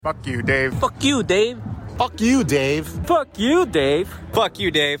Fuck you, Dave. Fuck you, Dave. Fuck you, Dave. Fuck you, Dave. Fuck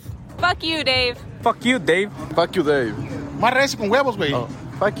you, Dave. Fuck you, Dave. Fuck you, Dave. Fuck you, Dave. Más recio con huevos, güey. Oh.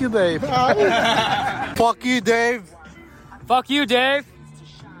 Fuck you, Dave. Fuck you, Dave. Fuck you, Dave.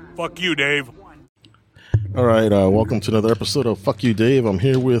 Fuck you, Dave. All right, welcome to another episode of Fuck You, Dave. I'm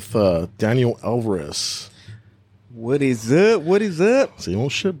here with Daniel Alvarez. What is up? What is up? Same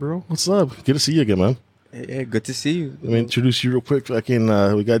old shit, bro. What's up? Good to see you again, man. Yeah, good to see you. Let me introduce you real quick.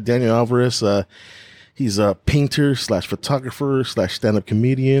 We got Daniel Alvarez. He's a painter / photographer / stand-up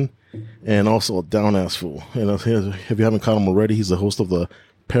comedian, and also a down-ass fool. And if you haven't caught him already, he's the host of the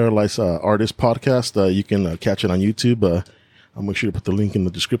Paralyzed Artist podcast. You can catch it on YouTube. I'll make sure to put the link in the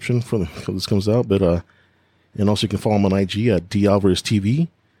description for this comes out. But and also you can follow him on IG at DAlvarezTV.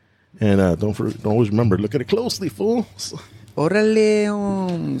 And don't always remember, look at it closely, fool. Orale,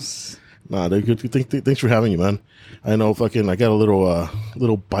 homes. Nah, they're good. Thanks for having me, man. I know I got a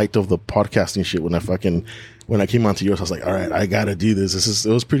little bite of the podcasting shit when I came onto yours. I was like, all right, I gotta do this. It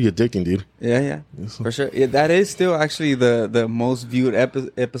was pretty addicting, dude. Yeah, for sure. Yeah, that is still actually the most viewed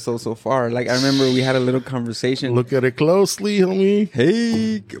episode so far. Like, I remember we had a little conversation. Look at it closely, homie.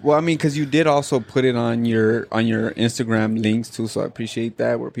 Hey, well, I mean, because you did also put it on your Instagram links too, so I appreciate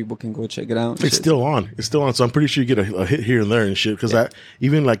that, where people can go check it out. It's still on. So I'm pretty sure you get a hit here and there and shit. Because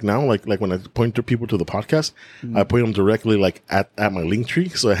even like now, like when I point to people to the podcast, I point them directly like at my link tree,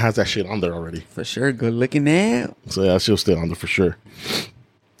 so it has that shit on there already. For sure, good looking at. So yeah, she'll stay on there for sure.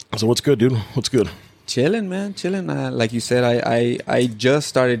 So what's good, dude? What's good? Chilling, man. Chilling. Like you said, I just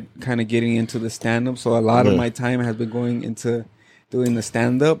started kind of getting into the stand-up. So a lot of my time has been going into doing the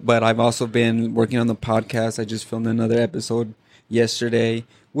stand-up. But I've also been working on the podcast. I just filmed another episode yesterday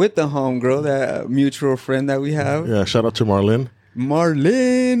with the homegirl, that mutual friend that we have. Yeah, shout out to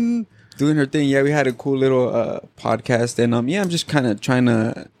Marlene. Doing her thing. Yeah, we had a cool little podcast. And I'm just kind of trying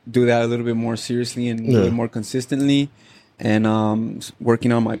to do that a little bit more seriously and a little more consistently. And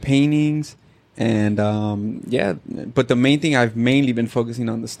working on my paintings. And but the main thing, I've mainly been focusing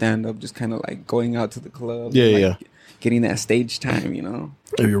on the stand-up, just kind of like going out to the club. Getting that stage time, you know.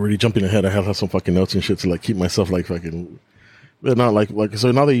 If you're already jumping ahead, I have some fucking notes and shit to like keep myself like fucking... But not like so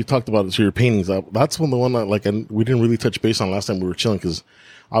now that you talked about it, so your paintings, that's the one that like we didn't really touch base on last time we were chilling, because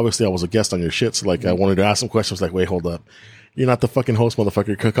obviously I was a guest on your shit, so like I wanted to ask some questions. Like, wait, hold up, you're not the fucking host,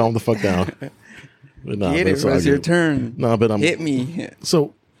 motherfucker. Calm the fuck down. But nah, get it, it's your turn. No, but hit me.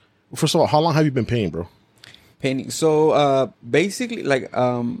 So, first of all, how long have you been painting, bro? Painting. So basically, like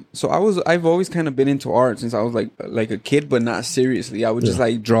I've always kind of been into art since I was like a kid, but not seriously. I would just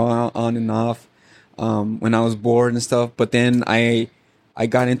like draw on and off. When I was bored and stuff, but then I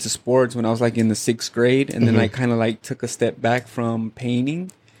got into sports when I was like in the 6th grade, and then I kind of like took a step back from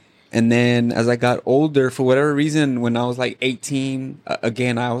painting. And then as I got older, for whatever reason, when I was like 18,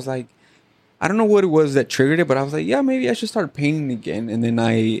 again, I was like, I don't know what it was that triggered it, but I was like, yeah, maybe I should start painting again. And then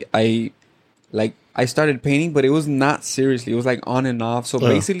I started painting, but it was not seriously. It was like on and off. So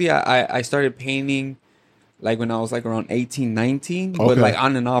basically I started painting like when I was like around 18, 19, but like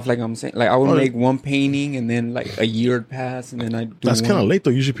on and off, like I'm saying, like I would make one painting and then like a year would pass and then I'd do That's kind of late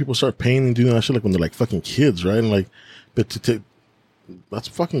though. Usually people start painting and doing that shit like when they're like fucking kids, right? And like, but that's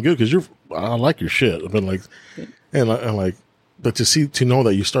fucking good because I like your shit. I've been like, and like, but to know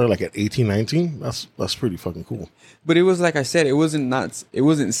that you started like at 18, 19, that's pretty fucking cool. But it was like I said, it wasn't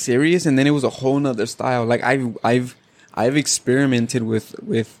serious, and then it was a whole nother style. Like I've experimented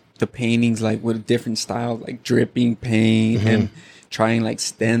with the paintings, like with different styles, like dripping paint and trying like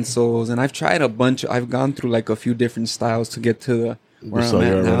stencils, and I've tried I've gone through like a few different styles to get to where I'm at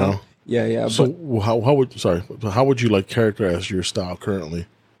now. Right now. Yeah. So how would you like characterize your style currently?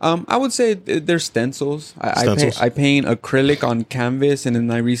 I would say there's stencils. I paint acrylic on canvas, and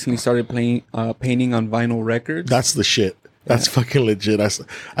then I recently started painting on vinyl records. That's the shit. That's fucking legit.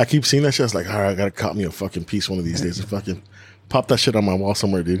 I keep seeing that shit. I was like, all right, I gotta cop me a fucking piece one of these days and fucking pop that shit on my wall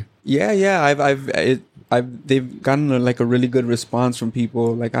somewhere, dude. Yeah. They've gotten like a really good response from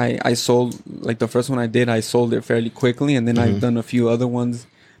people. Like I sold, like the first one I did, I sold it fairly quickly, and then I've done a few other ones.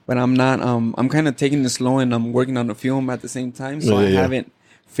 But I'm not. I'm kind of taking it slow, and I'm working on a few of them at the same time. So I haven't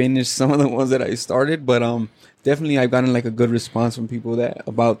finished some of the ones that I started, but definitely I've gotten like a good response from people that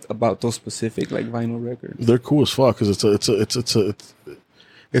about those specific like vinyl records. They're cool as fuck because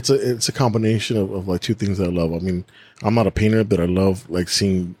it's a combination of like two things that I love. I mean, I'm not a painter, but I love like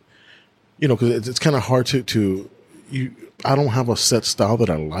seeing, you know, because it's kind of hard to I don't have a set style that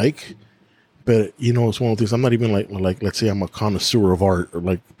I like, but you know, it's one of the things. I'm not even like let's say I'm a connoisseur of art or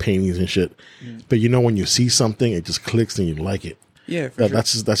like paintings and shit, but you know, when you see something, it just clicks and you like it. Yeah, for sure.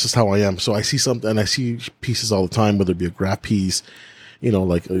 That's just how I am. So I see something, and I see pieces all the time, whether it be a graph piece,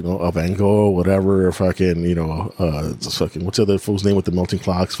 like a Van Gogh or whatever, or fucking just fucking what's the other fool's name with the melting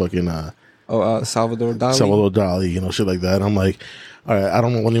clocks, fucking Salvador Dali. Salvador Dali, shit like that. I'm like, all right, I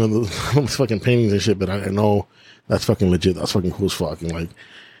don't want any of those fucking paintings and shit, but I know that's fucking legit. That's fucking cool as fuck. And like,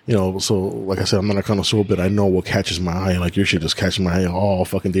 so like I said, I'm not a connoisseur, but I know what catches my eye. Like your shit just catches my eye all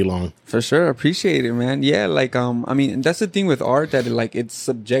fucking day long. For sure, appreciate it, man. Yeah, like I mean, that's the thing with art, that it's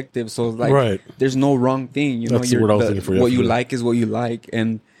subjective. So like, right. There's no wrong thing. That's the word I was thinking for you. What you like is what you like,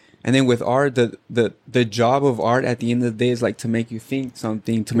 and then with art, the job of art at the end of the day is like to make you think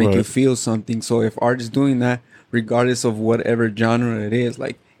something, to make you feel something. So if art is doing that, regardless of whatever genre it is,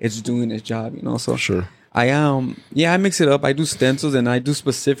 like it's doing its job, So sure. I mix it up. I do stencils, and I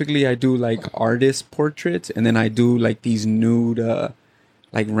do like artist portraits, and then I do like these nude,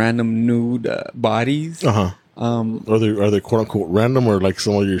 like random nude bodies. Are they quote unquote random, or like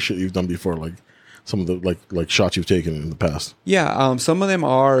some of your shit you've done before, like some of the like shots you've taken in the past? Yeah, some of them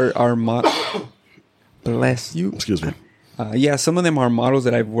are bless you. Excuse me. Some of them are models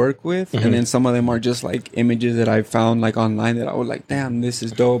that I've worked with, and then some of them are just like images that I found like online that I was like, damn, this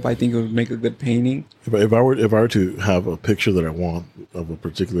is dope. I think it would make a good painting. If I were to have a picture that I want of a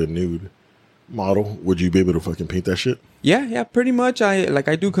particular nude model, would you be able to fucking paint that shit? Yeah, pretty much.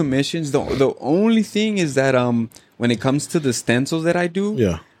 I do commissions. The only thing is that when it comes to the stencils that I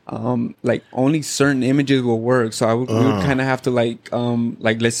do, like only certain images will work. So we would kind of have to like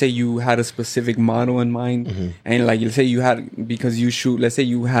let's say you had a specific model in mind, and like let's say you had, because you shoot, let's say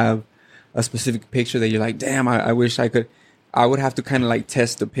you have a specific picture that you're like, damn, I wish I could. I would have to kind of like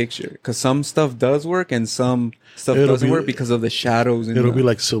test the picture, because some stuff does work and some stuff doesn't work because of the shadows. And it'll be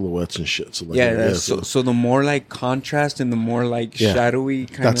like silhouettes and shit. So like, so the more like contrast and the more like shadowy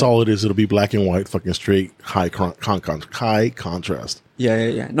kind that's all it is. It'll be black and white, fucking straight, high contrast.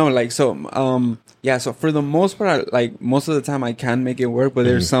 Yeah. No, like, so, so for the most part, like, most of the time I can make it work, but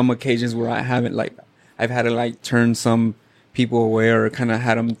there's some occasions where I haven't, like, I've had to, like, turn some people away, or kind of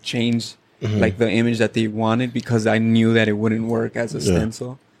had them change, like, the image that they wanted, because I knew that it wouldn't work as a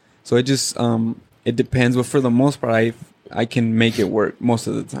stencil. So it just, it depends, but for the most part, I can make it work most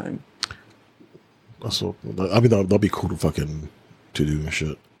of the time. So, I mean, that'll be cool to do and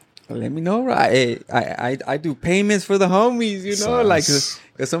shit. Let me know. I do payments for the homies, like,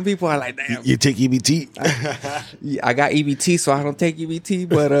 because some people are like, damn. You take EBT? I got EBT, so I don't take EBT,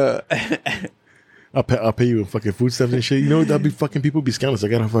 but I'll pay you in fucking food stamps and shit. That'd be fucking, people be scandalous. I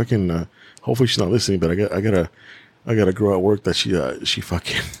gotta fucking, hopefully she's not listening, but I got a girl at work that she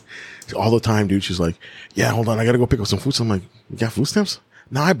fucking, all the time, dude. She's like, yeah, hold on, I gotta go pick up some food stamps. I'm like, you got food stamps?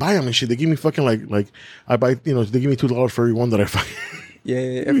 No, I buy them and shit. They give me fucking like I buy, they give me $2 for every one that I fucking.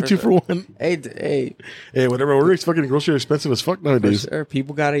 Yeah, give me 2 for 1. Hey, whatever. We're fucking grocery expensive as fuck nowadays. For sure.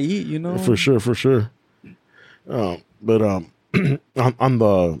 People gotta eat, For sure. But on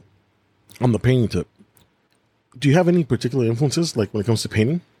the painting tip, do you have any particular influences, like when it comes to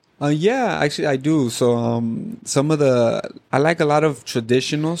painting? Yeah, actually I do. So I like a lot of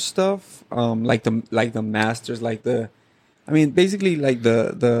traditional stuff. Like the masters, basically like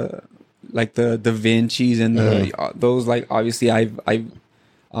the Da Vinci's and those, like, obviously I've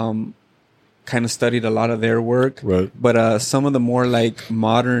kind of studied a lot of their work, right? But some of the more like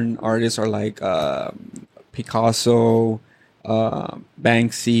modern artists are like Picasso,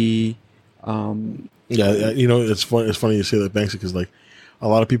 Banksy. It's funny you say that, Banksy, because like a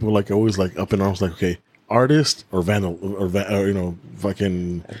lot of people like always like up in arms, like, okay, artist or vandal or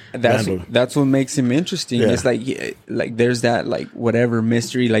fucking vandal. That's what makes him interesting. It's like there's that like whatever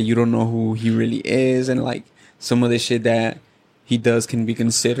mystery, like you don't know who he really is, and like some of the shit that he does can be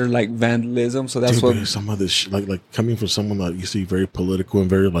considered like vandalism. So that's what some of this like coming from someone that used to be very political and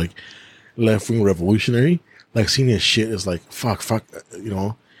very like left wing revolutionary, like seeing this shit is like fuck,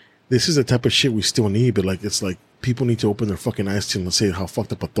 this is the type of shit we still need, but like it's like people need to open their fucking eyes to and say how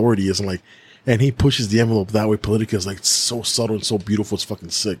fucked up authority is, and like. And he pushes the envelope that way politically. It's like so subtle and so beautiful. It's fucking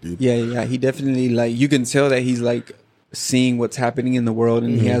sick, dude. Yeah. He definitely, like, you can tell that he's like seeing what's happening in the world,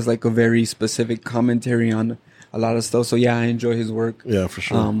 and he has like a very specific commentary on a lot of stuff. So yeah, I enjoy his work. Yeah, for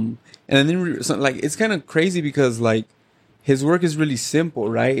sure. And then like it's kind of crazy because like his work is really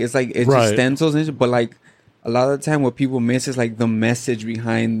simple, right? It's like it's just stencils and shit, but like a lot of the time what people miss is like the message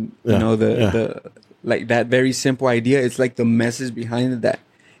behind the like that very simple idea. It's like the message behind it that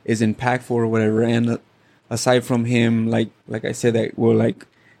is impactful or whatever. And aside from him, like I said, that like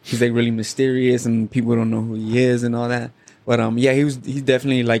he's like really mysterious and people don't know who he is and all that. But he's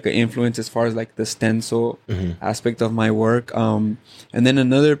definitely like an influence as far as like the stencil aspect of my work. And then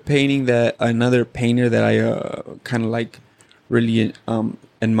another painter that I kind of like really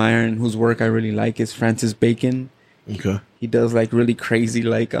admire and whose work I really like is Francis Bacon. Okay. He does like really crazy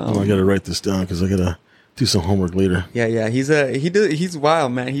like. I gotta write this down because I gotta do some homework later. Yeah. He's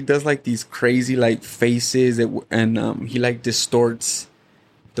wild, man. He does like these crazy like faces and he like distorts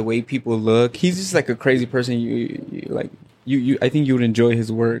the way people look. He's just like a crazy person. I think you would enjoy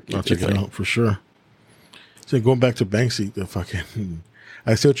his work. I'll check it out for sure. So going back to Banksy, the fucking,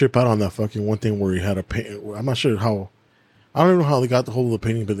 I still trip out on that fucking one thing where he had a paint. I'm not sure how. I don't know how they got the hold of the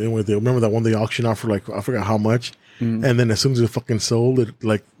painting, but anyway, they remember that one they auctioned off for like I forgot how much, and then as soon as it fucking sold, it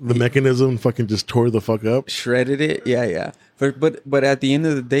like the mechanism fucking just tore the fuck up, shredded it. Yeah. But at the end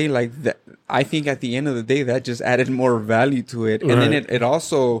of the day, like that, I think at the end of the day that just added more value to it, and then it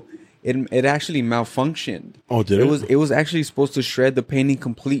also. It actually malfunctioned. Oh, did it? It was actually supposed to shred the painting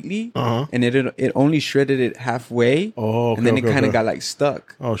completely, and it only shredded it halfway. Oh, okay, and then it kind of got like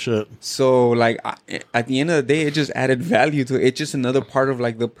stuck. Oh shit! So like at the end of the day, it just added value to it. It's just another part of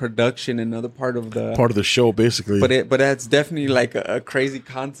like the production, another part of the show, basically. But that's definitely like a crazy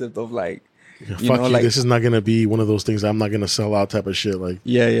concept of like. Like, this is not gonna be one of those things I'm not gonna sell out type of shit. Like,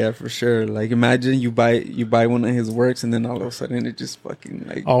 yeah, for sure. Like, imagine you buy one of his works, and then all of a sudden it just fucking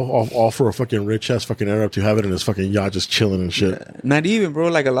like all for a fucking rich ass fucking Arab to have it in his fucking yacht just chilling and shit. Yeah. Not even, bro.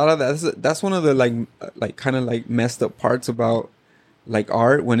 Like a lot of that's one of the like kind of like messed up parts about like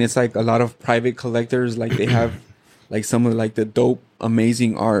art when it's like a lot of private collectors like they have like some of like the dope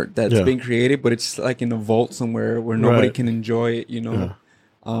amazing art that's been created, but it's like in a vault somewhere where nobody can enjoy it. Yeah.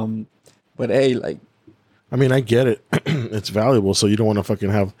 But hey, like, I mean, I get it. It's valuable, so you don't want to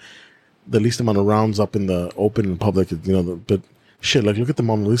fucking have the least amount of rounds up in the open in public, but shit, like, look at the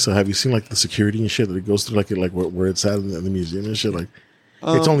Mona Lisa. Have you seen like the security and shit that it goes through, like where it's at in the museum and shit? Like,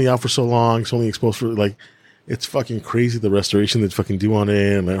 it's only out for so long. It's only exposed for like, it's fucking crazy the restoration they fucking do on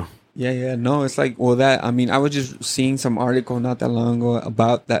it. And, yeah. No, it's like, well, I mean, I was just seeing some article not that long ago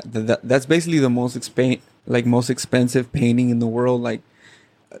about that. That's basically the most expensive painting in the world.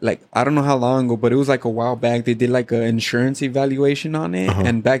 Like I don't know how long ago, but it was like a while back. They did like an insurance evaluation on it,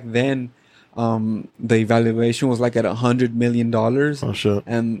 and back then, the evaluation was like at $100 million. Oh shit!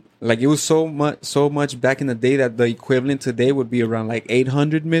 And like it was so much back in the day that the equivalent today would be around like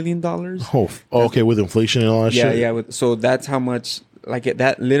 $800 million. Oh, okay, with inflation and all that shit. Yeah. So that's how much. Like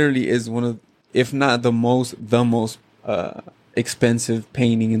that literally is one of, if not the most expensive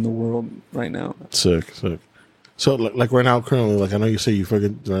painting in the world right now. Sick. So, like right now, currently, like I know you say you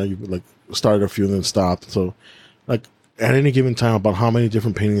like started a few and then stopped. So, like at any given time, about how many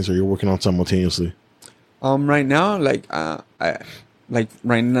different paintings are you working on simultaneously? Right now,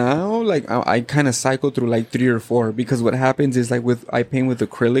 I kind of cycle through like 3 or 4 because what happens is like I paint with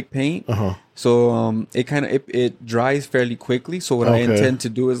acrylic paint, so it dries fairly quickly. So what I intend to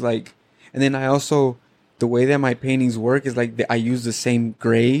do is like, and then I also the way that my paintings work is like I use the same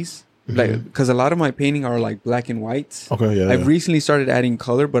grays. Like, because a lot of my painting are like black and whites. Okay, yeah. I've recently started adding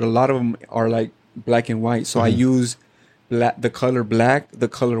color, but a lot of them are like black and white. So I use the color black, the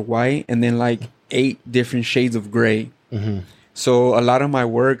color white, and then like 8 different shades of gray. So a lot of my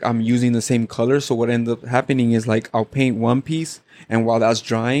work, I'm using the same color. So what ends up happening is like I'll paint one piece, and while that's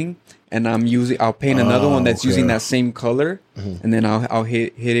drying, and I'll paint another one that's using that same color, and then I'll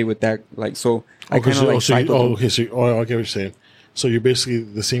hit it with that. Like so, I kind of like cycle. I get what you're saying. So you're basically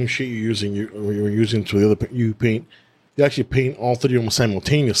the same shit you're using. You're using to the other. You paint. You actually paint all 3 of them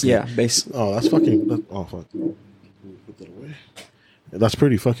simultaneously. Yeah, basically. Oh, that's fucking. Oh fuck. Put that away. That's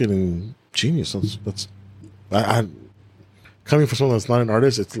pretty fucking genius. That's. I coming from someone that's not an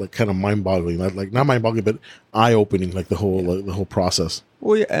artist, it's like kind of mind-boggling. Like not mind-boggling, but eye-opening. Like the whole process.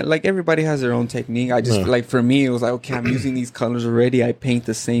 Well, yeah, like everybody has their own technique. I just like for me, it was like okay, I'm using these colors already. I paint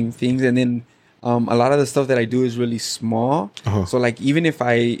the same things, and then. A lot of the stuff that I do is really small. So like even if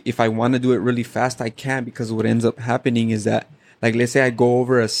I want to do it really fast, I can't because what ends up happening is that like let's say I go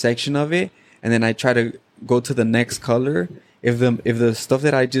over a section of it and then I try to go to the next color. If the stuff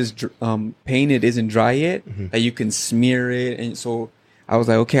that I just painted isn't dry yet, that you can smear it. And so I was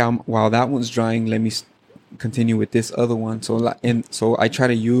like, okay, while that one's drying, let me continue with this other one. So I try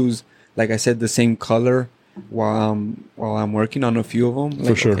to use, like I said, the same color. While I'm working on a few of them,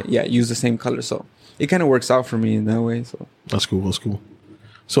 like, for sure, use the same color, so it kind of works out for me in that way. So that's cool.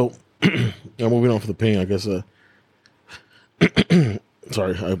 So moving on for the paint, I guess.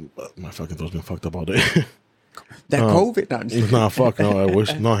 Sorry, my fucking throat's been fucked up all day. That COVID, nah, fuck no. I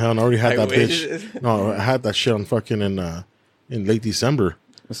wish no. Hell, I already had that bitch. No, I had that shit on fucking in late December.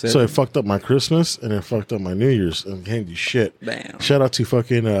 So it fucked up my Christmas and it fucked up my New Year's and can't do shit. Damn. Shout out to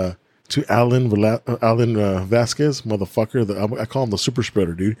fucking. To Alan Vasquez, motherfucker. I call him the super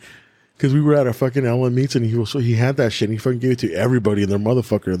spreader, dude. Because we were at a fucking Ellen Meats and he had that shit and he fucking gave it to everybody and their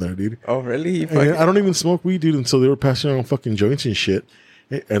motherfucker in there, dude. Oh, really? And I don't even smoke weed, dude. And so they were passing around fucking joints and shit.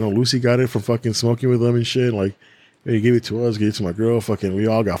 And Lucy got it from fucking smoking with them and shit. Like, he gave it to us, gave it to my girl. Fucking, we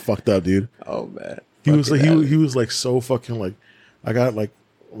all got fucked up, dude. Oh, man. He was like, he was like so fucking like, I got like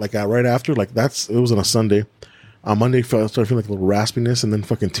right after, like it was on a Sunday. On Monday, I started feeling like a little raspiness. And then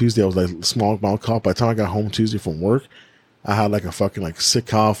fucking Tuesday, I was like small mouth cough. By the time I got home Tuesday from work, I had like a fucking like sick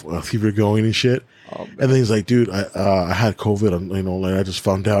cough, a fever going and shit. Oh, and then he's like, dude, I had COVID. Like I just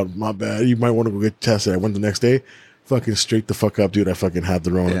found out. My bad. You might want to go get tested. I went the next day. Fucking straight the fuck up, dude. I fucking had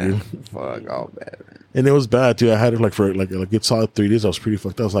the Rona, dude. Fuck, all bad, man. And it was bad, dude. I had it like for like a good solid 3 days. I was pretty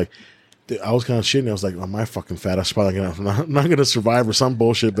fucked up. I was like, dude, I was kind of shitting. I was like, am I fucking fat? I'm probably not gonna survive or some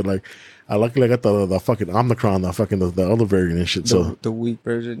bullshit. But like, I luckily got the fucking Omicron, the other variant and shit. So the weak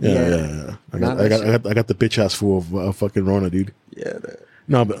version. Yeah. I got the bitch ass full of fucking Rona, dude. Yeah.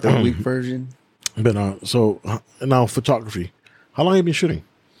 The weak version. But so now photography. How long have you been shooting?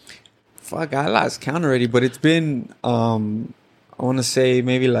 Fuck, I lost count already, but it's been I want to say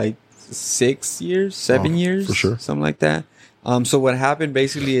maybe like 6 years, 7 years, for sure, something like that. So what happened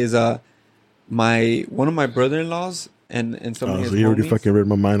basically is one of my brother-in-laws and some of his so he already homies, fucking read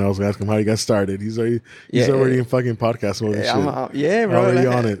my mind. I was gonna ask him how he got started. He's already in fucking podcast mode and shit. Yeah, bro, already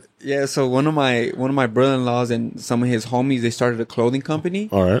on it. Yeah, so one of my brother-in-laws and some of his homies, they started a clothing company.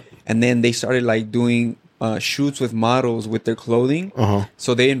 All right, and then they started like doing shoots with models with their clothing.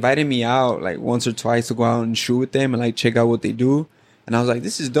 So they invited me out like once or twice to go out and shoot with them and like check out what they do. And I was like,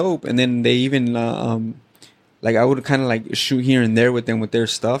 this is dope. And then they even like I would kind of like shoot here and there with them with their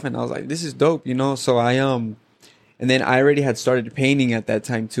stuff. And I was like, this is dope, you know? So and then I already had started painting at that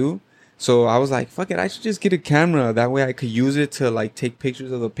time too. So I was like, fuck it, I should just get a camera. That way I could use it to like take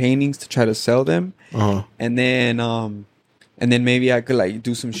pictures of the paintings to try to sell them. And then maybe I could like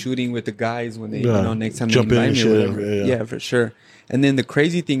do some shooting with the guys when they, next time jump they in and invite me or shit. whatever. Yeah, for sure. And then the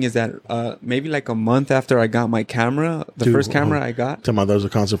crazy thing is that maybe like a month after I got my camera, first camera I got. Tell me, there's a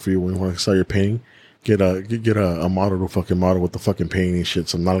concept for you when you want to start your painting. Get a model to fucking model with the fucking painting shit.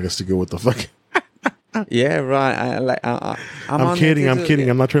 Some models to go with the fucking. Yeah, right. I'm kidding. I'm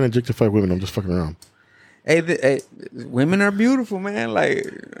not trying to objectify women. I'm just fucking around. Hey, women are beautiful, man. Like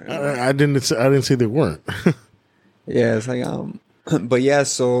I didn't say they weren't. Yeah, it's like but yeah,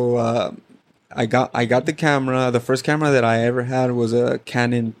 so I got the camera. The first camera that I ever had was a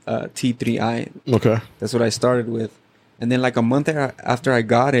Canon T3i. Okay, that's what I started with, and then like a month after I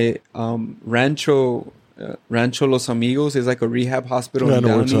got it, Rancho Los Amigos is like a rehab hospital in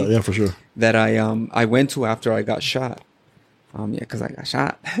Downey. Yeah, for sure. That I went to after I got shot. Because I got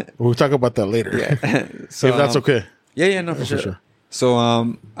shot. We'll talk about that later. Yeah, so if that's okay. Yeah, no, for sure.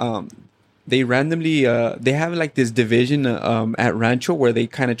 So they randomly they have like this division at Rancho where they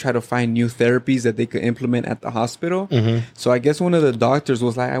kind of try to find new therapies that they could implement at the hospital. So I guess one of the doctors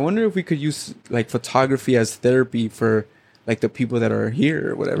was like, I wonder if we could use like photography as therapy for like the people that are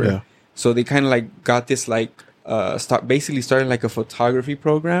here or whatever. Yeah. So they kind of like got this like started like a photography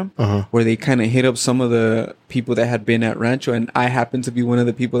program where they kind of hit up some of the people that had been at Rancho, and I happened to be one of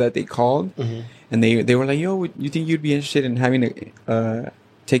the people that they called, and they were like, yo, you think you'd be interested in having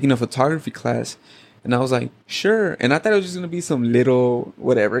taking a photography class? And I was like, sure. And I thought it was just gonna be some little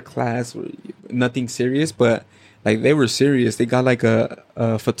whatever class, nothing serious, but like they were serious. They got like a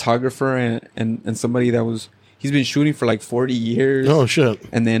photographer and somebody he's been shooting for like 40 years. Oh shit.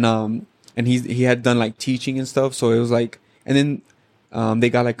 And then and he had done like teaching and stuff, so it was like, and then they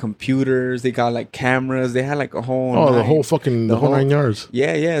got like computers, they got like cameras, they had like a whole the whole 9 yards.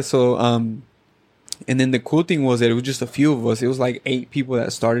 Yeah. So and then the cool thing was that it was just a few of us. It was like 8 people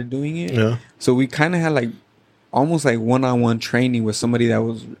that started doing it. Yeah. So we kind of had like almost like one-on-one training with somebody that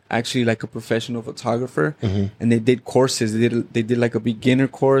was actually like a professional photographer, and they did courses. They did like a beginner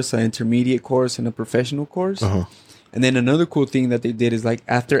course, an intermediate course, and a professional course. And then another cool thing that they did is like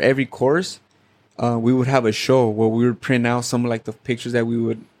after every course, we would have a show where we would print out some of like the pictures that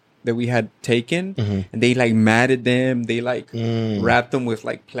we had taken, and they like matted them, they like wrapped them with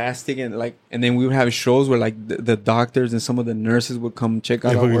like plastic, and then we would have shows where like the doctors and some of the nurses would come check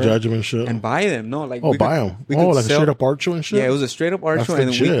out our work judge them and shit, and buy them. No, like buy them. Like a straight up art show and shit. Yeah, it was a straight up art show,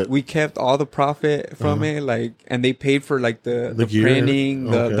 and we kept all the profit from it, like, and they paid for like the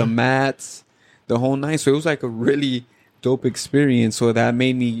printing, the mats, the whole night. So it was like a really dope experience. So that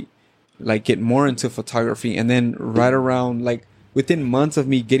made me like get more into photography. And then right around like within months of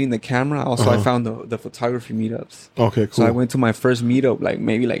me getting the camera, also I found the photography meetups. Okay, cool. So I went to my first meetup like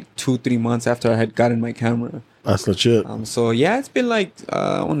maybe like 2-3 months after I had gotten my camera. That's legit. So yeah, it's been like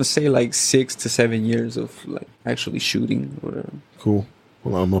I want to say like 6 to 7 years of like actually shooting or whatever. Cool.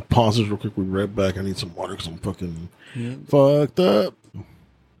 Hold on, I'm gonna pause this real quick. We'll be right back. I need some water because I'm fucking fucked up.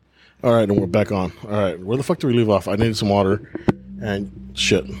 All right, and we're back on. All right, where the fuck do we leave off? I needed some water, and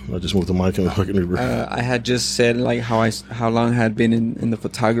shit, I just moved the mic and the fucking Uber. I had just said like how long I had been in the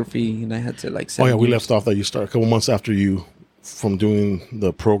photography, and I had to like. We left off that you started a couple months after you from doing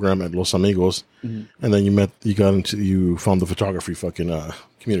the program at Los Amigos, and then you found the photography fucking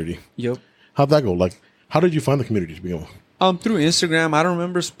community. Yep. How'd that go? Like, how did you find the community to begin with? Through Instagram. I don't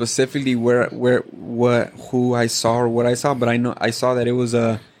remember specifically who I saw or what I saw, but I know I saw that it was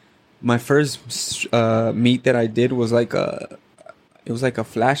my first meet that I did was like a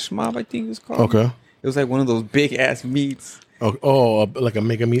flash mob, I think it was called. Okay. It was like one of those big ass meets. Like a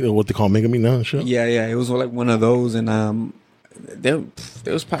mega meet, or what they call mega meet now and shit? Yeah, it was like one of those, and there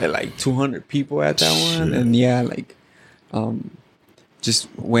was probably like 200 people at that one, and just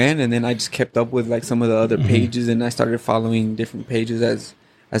went, and then I just kept up with like some of the other pages, and I started following different pages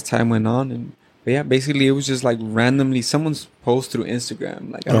as time went on, but yeah, basically it was just like randomly someone's post through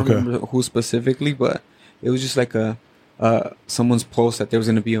Instagram, like I don't remember who specifically, but it was just like someone's post that there was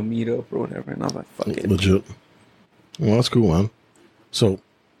gonna be a meetup or whatever, and I was like, fuck it. Legit. Well, that's cool, man. So,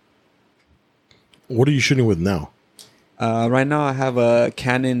 what are you shooting with now? Right now I have a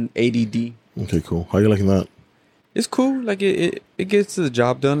Canon 80D. Okay, cool. How are you liking that? It's cool. Like it gets the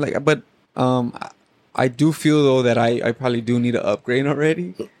job done. Like, but I do feel though that I probably do need to upgrade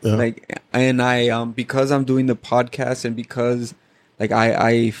already. Yeah. Like, and I because I'm doing the podcast and because like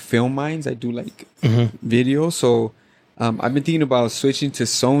I film mines, I do like video. So I've been thinking about switching to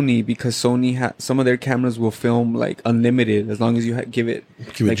Sony because Sony some of their cameras will film like unlimited as long as you give it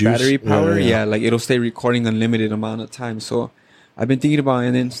like juice. Battery power. Yeah, like it'll stay recording unlimited amount of time. So I've been thinking about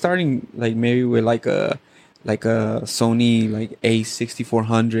and then starting like maybe with like a Sony like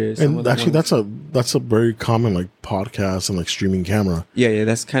A6400. And actually, that's a very common like podcast and like streaming camera. Yeah.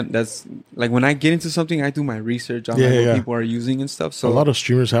 That's like when I get into something, I do my research on what people are using and stuff. So a lot of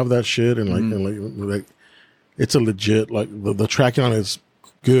streamers have that shit, and like it's a legit like the tracking on it is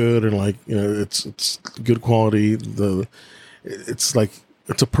good, and like it's good quality. It's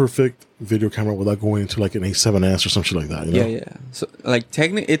a perfect video camera without going into like an A7S or some shit like that. You know? Yeah. So like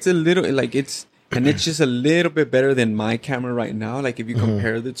technically, it's a little like it's. And it's just a little bit better than my camera right now. Like if you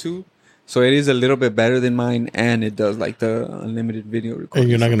compare the two, so it is a little bit better than mine, and it does like the unlimited video recording. And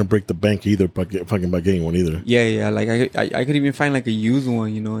you're not gonna break the bank either, by getting one either. Yeah. Like I could even find like a used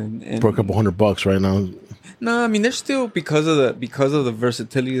one, and for a couple $100 right now. No, I mean they're still because of the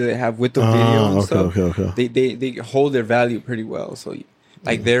versatility they have with the video and stuff. Okay. They hold their value pretty well. So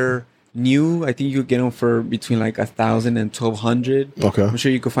like they're new, I think you get them for between like 1,000 and 1,200. Okay, I'm sure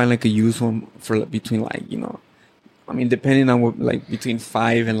you could find like a used one for between like I mean depending on what like between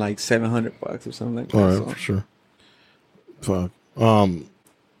 $500 and like $700 or something like that. All right, for sure. Fuck. I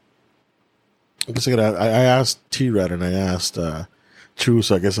guess I asked T-Rat and I asked True,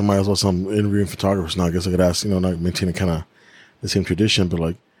 so I guess I might as well. Some interviewing photographers now. I guess I could ask, not maintaining kind of the same tradition, but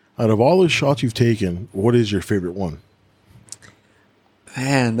like out of all the shots you've taken, what is your favorite one?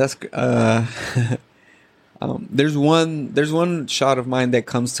 Man, that's there's one shot of mine that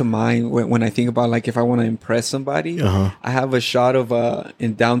comes to mind when I think about like if I want to impress somebody. I have a shot of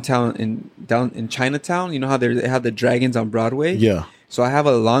in downtown in Chinatown. You know how they have the dragons on Broadway? Yeah. So I have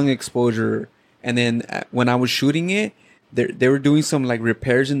a long exposure, and then when I was shooting it, they were doing some like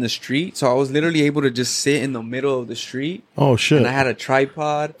repairs in the street, so I was literally able to just sit in the middle of the street. Oh shit! And I had a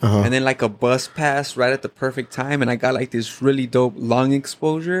tripod, and then like a bus passed right at the perfect time, and I got like this really dope long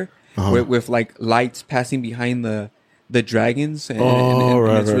exposure with like lights passing behind the dragons, and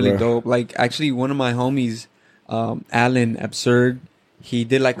it's really dope. Like actually, one of my homies, Alan Absurd, he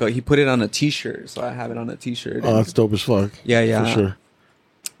did he put it on a T-shirt, so I have it on a T-shirt. Oh, that's dope as fuck. Yeah, for sure.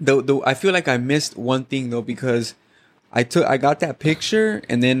 Though I feel like I missed one thing though, because I got that picture,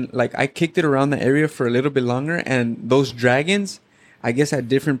 and then like I kicked it around the area for a little bit longer, and those dragons, I guess at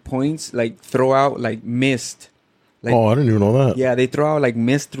different points, like throw out like mist. Like, I didn't even know that. Yeah, they throw out like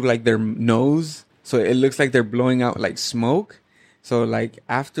mist through like their nose, so it looks like they're blowing out like smoke. So like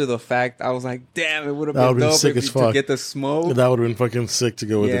after the fact, I was like, damn, it would have been dope sick as fuck to get the smoke. That would have been fucking sick to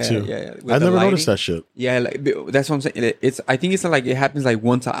go with it too. Yeah. I never noticed that shit. Yeah, like that's what I'm saying. I think it's like it happens like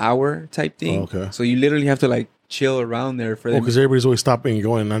once an hour type thing. Oh, okay. So you literally have to like chill around there for them. because everybody's always stopping and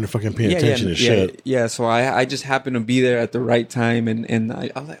going and not fucking paying attention to shit. Yeah, so I just happened to be there at the right time, and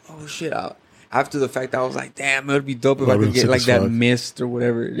I was like, oh shit. After the fact, I was like, damn, it would be dope if I could get like that mist or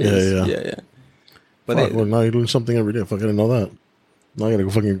whatever it is. Yeah. But well, now you're doing something every day. Fuck, I didn't know that. Now I gotta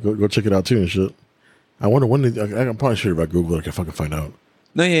go check it out too and shit. I wonder when I'm probably sure if I Google it, I can fucking find out.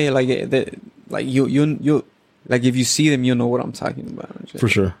 No, like you'll Like if you see them, you'll know what I'm talking about. For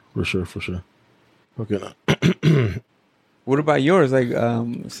sure. Okay. What about yours? Like,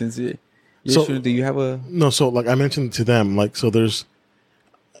 since do you have a? No, so like I mentioned to them, like so there's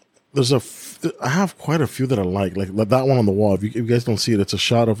I have quite a few that I like that one on the wall. If you guys don't see it, it's a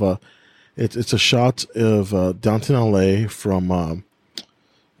shot of it's a shot of downtown LA from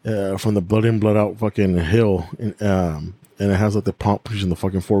the blood in blood out fucking hill, and it has like the palm trees in the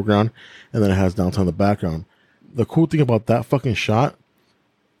fucking foreground, and then it has downtown in the background. The cool thing about that fucking shot,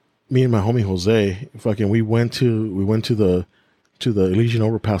 me and my homie Jose, fucking we went to the Elysian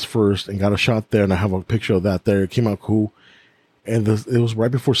Overpass first and got a shot there, and I have a picture of that there. It came out cool, and it was right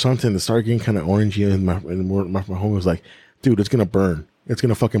before sunset. It started getting kind of orangey, and my homie was like, "Dude, it's gonna burn. It's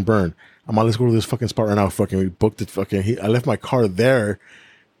gonna fucking burn. I'm like, let's go to this fucking spot right now." Fucking, we booked it. Fucking, I left my car there,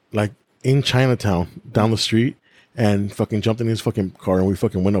 like in Chinatown, down the street, and fucking jumped in his fucking car, and we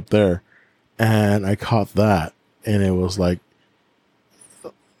fucking went up there, and I caught that, and it was like.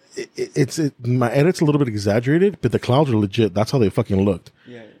 My edit's a little bit exaggerated, but the clouds are legit. That's how they fucking looked.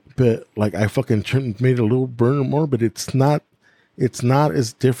 Yeah. But like I fucking made it a little burn more, but it's not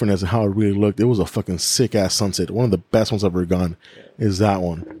as different as how it really looked. It was a fucking sick ass sunset. One of the best ones I've ever gone is that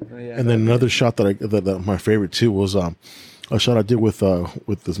one. Oh, yeah, and then another shot that my favorite too was a shot I did with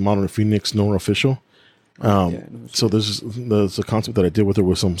this modern Phoenix Nora official. So there's a concept that I did with her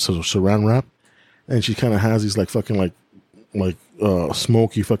with some sort of saran wrap, and she kind of has these like fucking like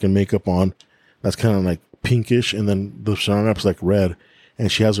smoky fucking makeup on that's kind of like pinkish, and then the saran wrap's like red, and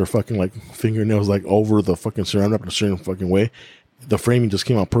she has her fucking like fingernails like over the fucking saran wrap in a certain fucking way. The framing just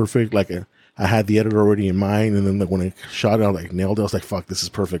came out perfect. Like I had the editor already in mind, and then like when I shot it, I like nailed it. I was like, "Fuck, this is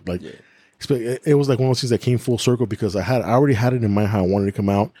perfect." Like it was like one of those things that came full circle because I already had it in mind how I wanted it to come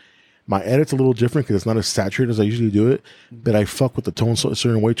out. My edit's a little different because it's not as saturated as I usually do it, but I fuck with the tone a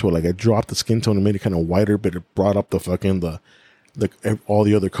certain way to it. Like I dropped the skin tone and made it kind of whiter, but it brought up the fucking all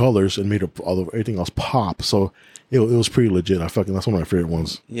the other colors and made everything else pop. So it was pretty legit. That's one of my favorite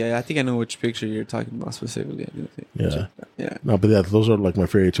ones. Yeah, I think I know which picture you're talking about specifically. Yeah. No, but yeah, those are like my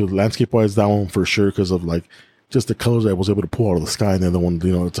favorite too. Landscape wise, that one for sure because of like just the colors I was able to pull out of the sky, and then the one,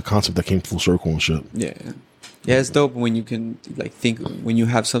 it's a concept that came full circle and shit. Yeah. Yeah, it's dope when you can like think when you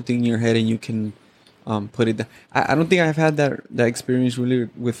have something in your head and you can put it down. I don't think I've had that experience really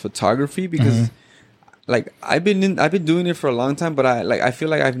with photography because like I've been doing it for a long time, but I feel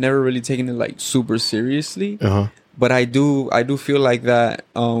like I've never really taken it like super seriously. But I do feel like that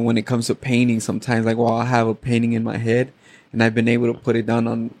when it comes to painting sometimes, like I have a painting in my head and I've been able to put it down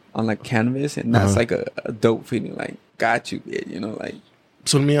on like canvas, and that's like a dope feeling, like got you, kid, like.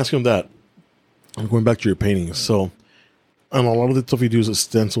 So let me ask you that. I'm going back to your paintings. So, a lot of the stuff you do is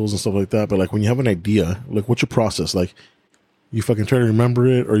stencils and stuff like that. But like when you have an idea, like what's your process? Like you fucking try to remember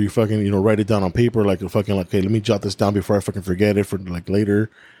it, or you fucking write it down on paper, like fucking like, hey, let me jot this down before I fucking forget it for like later.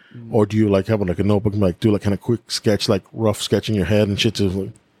 Or do you like have like a notebook and like do like kind of quick sketch, like rough sketch in your head and shit to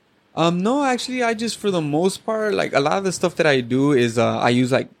like. No, actually, I just for the most part, like a lot of the stuff that I do is I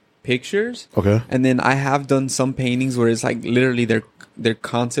use like pictures. Okay. And then I have done some paintings where it's like literally they're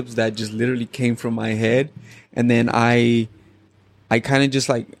concepts that just literally came from my head, and then I kind of just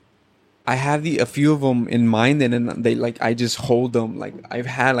like I have a few of them in mind, and then they like I just hold them. Like I've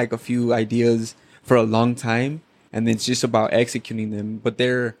had like a few ideas for a long time, and it's just about executing them. But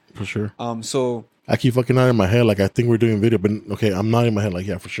they're for sure. So I keep fucking out in my head like I think we're doing video, but okay, I'm not in my head like,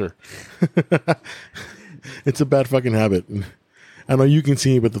 yeah, for sure. It's a bad fucking habit. I know you can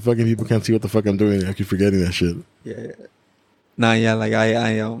see, but the fucking people can't see what the fuck I'm doing. I keep forgetting that shit. Yeah. Nah, yeah, like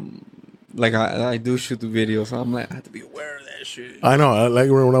I do shoot the video, so I'm like I have to be aware of that shit. I know.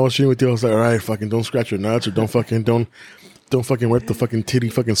 Like when I was shooting with you, I was like, all right, fucking don't scratch your nuts, or don't fucking wipe the fucking titty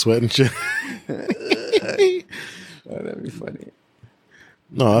fucking sweat and shit. Oh, that'd be funny.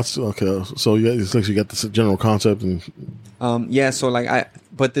 No, that's okay. So yeah, it's like you got this general concept and. Yeah. So like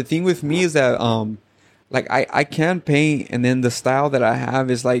but the thing with me is that like I can paint, and then the style that I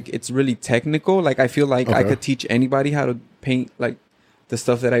have is like it's really technical. Like I feel like I could teach anybody how to paint like the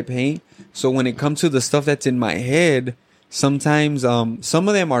stuff that I paint. So when it comes to the stuff that's in my head, sometimes some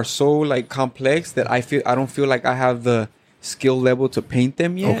of them are so like complex that I don't feel like I have the skill level to paint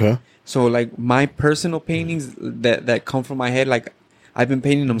them yet. Okay. So like my personal paintings that come from my head, like I've been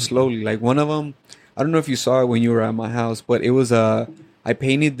painting them slowly. Like one of them, I don't know if you saw it when you were at my house, but it was I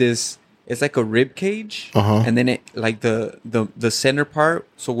painted this. It's like a rib cage, and then it like the center part,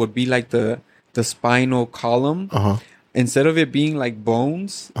 so would be like the spinal column. Instead of it being like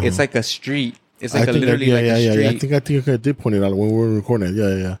bones, it's like a street. It's like literally like a street. I think I did point it out when we were recording it.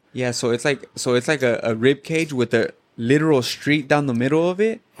 Yeah. Yeah, so it's like a rib cage with the literal street down the middle of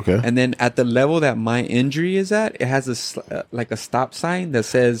it. Okay. And then at the level that my injury is at, it has like a stop sign that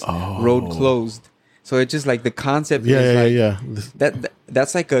says road closed. So it's just like the concept is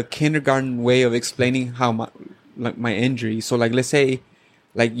that's like a kindergarten way of explaining how my injury. So like let's say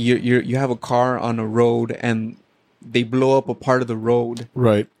like you have a car on a road and they blow up a part of the road.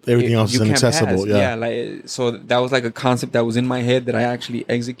 Right. Everything else is inaccessible. Yeah. Like so that was like a concept that was in my head that I actually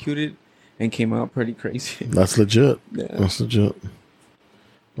executed and came out pretty crazy. That's legit. Yeah. That's legit.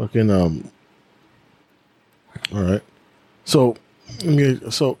 Fucking all right. So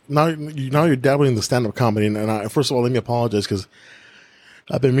now you're dabbling in the stand-up comedy, and first of all, let me apologize because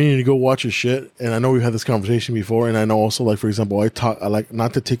I've been meaning to go watch your shit, and I know we've had this conversation before, and I know also, like, for example, I like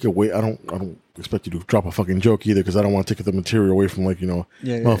not to take away. I don't expect you to drop a fucking joke either, because I don't want to take the material away from, like,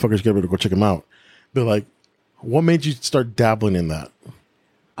 motherfuckers get able to go check them out. But like, what made you start dabbling in that?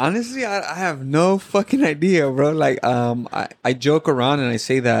 Honestly, I have no fucking idea, bro. Like, I joke around and I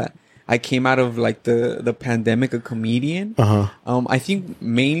say that I came out of like the pandemic a comedian. I think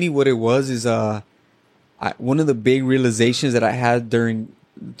mainly what it was is one of the big realizations that I had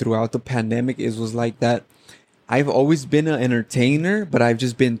throughout the pandemic was like that I've always been an entertainer, but I've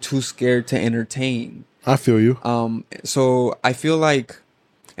just been too scared to entertain. I feel you. So I feel like,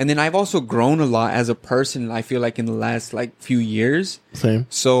 and then I've also grown a lot as a person. I feel like in the last like few years. Same.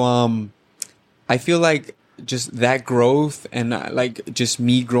 So I feel like just that growth and like just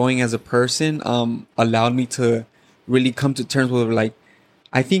me growing as a person allowed me to really come to terms with like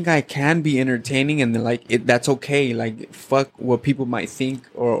I think I can be entertaining and like that's okay. Like fuck what people might think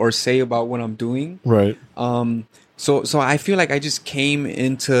or say about what I'm doing. Right. So I feel like I just came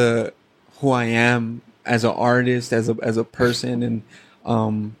into who I am as an artist, as a person, and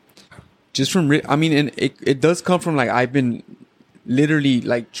just from I mean, and it does come from like I've been literally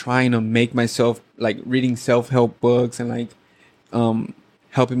like trying to make myself like reading self-help books and like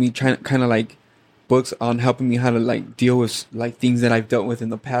helping me kind of like books on helping me how to like deal with like things that I've dealt with in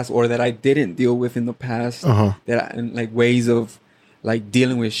the past or that I didn't deal with in the past and like ways of like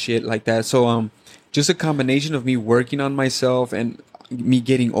dealing with shit like that. So just a combination of me working on myself and me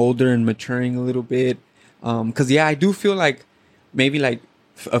getting older and maturing a little bit. Cause yeah, I do feel like maybe like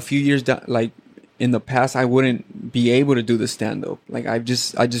a few years down, like in the past, I wouldn't be able to do the stand up. Like I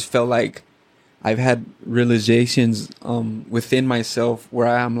just felt like I've had realizations within myself where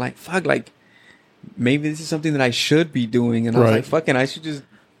I'm like, fuck, like maybe this is something that I should be doing. And I was like, fucking, I should just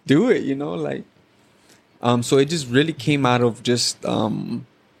do it, you know, like, so it just really came out of just real,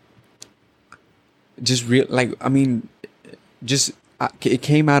 like, I mean, just, it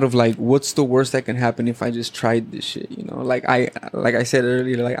came out of like, what's the worst that can happen if I just tried this shit, you know? Like I said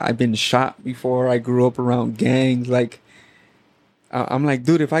earlier, like I've been shot before. I grew up around gangs. Like I'm like,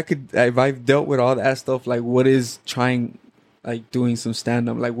 dude, if I've dealt with all that stuff, like what is trying, like doing some stand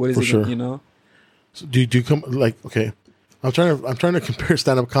up, like what is it, you know? So do you come like, okay, I'm trying to compare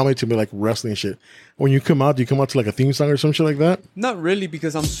stand up comedy to me like wrestling shit. When you come out, do you come out to like a theme song or some shit like that? Not really,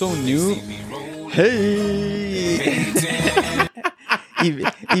 because I'm so new. Hey.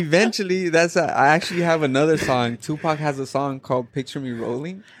 Eventually, I actually have another song. Tupac has a song called "Picture Me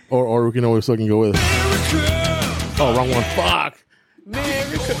Rolling." Or we can always fucking go with. Oh, wrong one. Fuck.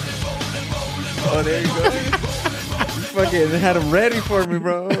 America. Oh, there you go. You fucking had him ready for me,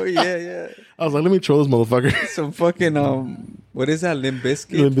 bro. Yeah. I was like, let me troll this motherfucker. Some fucking what is that? Limp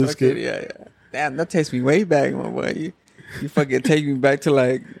Bizkit. Limp Bizkit. Yeah. Damn, that takes me way back, my boy. You fucking take me back to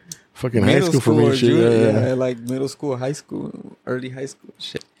like. Fucking high school for me, shit. Yeah, like middle school, high school, early high school,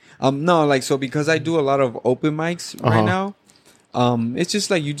 shit. No, like so because I do a lot of open mics right now. It's just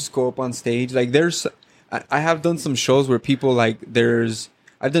like you just go up on stage. Like I have done some shows where people like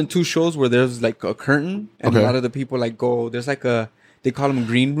I've done 2 shows where there's like a curtain and a lot of the people like go. There's like they call them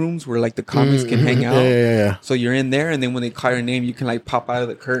green rooms where like the comics can hang out. Yeah. So you're in there, and then when they call your name, you can like pop out of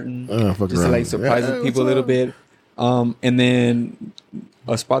the curtain just to like surprise the people a little bit. And then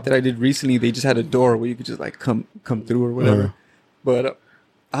a spot that I did recently, they just had a door where you could just like come through or whatever. But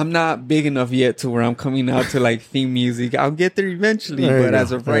I'm not big enough yet to where I'm coming out to like theme music. I'll get there eventually, but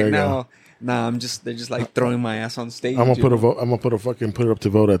as of right now, nah, they're just like throwing my ass on stage. I'm gonna put a vote. I'm gonna put it up to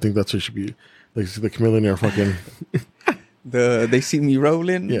vote. I think that's what should be like the Chameleon fucking. They see me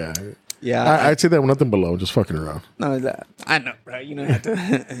rolling. Yeah. I'd say that with nothing below, just fucking around. No, I know, bro. You don't have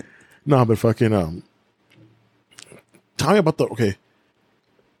to. No, but fucking tell me about because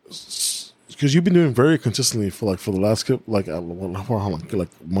because you've been doing very consistently for the last how long, like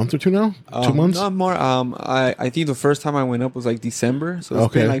a month or two now, 2 months. Not more. I think the first time I went up was like December, so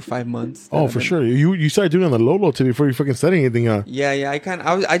it's been like 5 months. Oh, for sure. You started doing it on the low too before you fucking studied anything. Yeah.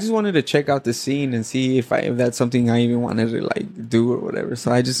 I just wanted to check out the scene and see if that's something I even wanted to like do or whatever.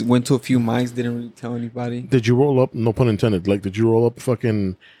 So I just went to a few mics, didn't really tell anybody. Did you roll up? No pun intended. Like, did you roll up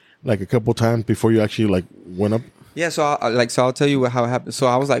fucking like a couple times before you actually like went up? Yeah, so I'll tell you how it happened. So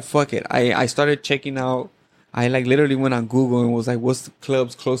I was like, fuck it. I started checking out. I like literally went on Google and was like, what's the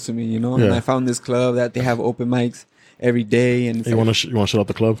clubs close to me, you know? And I found this club that they have open mics every day. And you want to shout out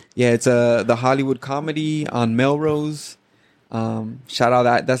the club? Yeah, it's the Hollywood Comedy on Melrose. Shout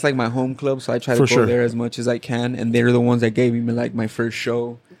out that's like my home club, so I try to go there as much as I can. And they're the ones that gave me like my first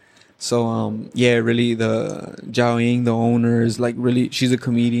show. So yeah, really the Jiao Ying, the owner, is like really, she's a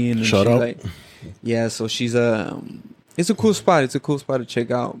comedian. And Shout out. Like, yeah, so she's it's a cool spot. It's a cool spot to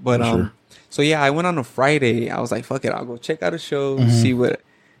check out. But so yeah, I went on a Friday. I was like, fuck it, I'll go check out a show, see what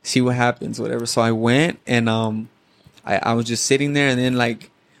happens, whatever. So I went and I was just sitting there, and then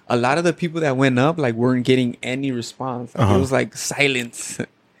like a lot of the people that went up like weren't getting any response. Like, it was like silence,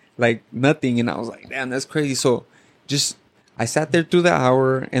 like nothing. And I was like, damn, that's crazy. So just I sat there through the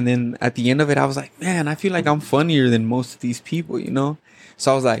hour, and then at the end of it, I was like, man, I feel like I'm funnier than most of these people, you know?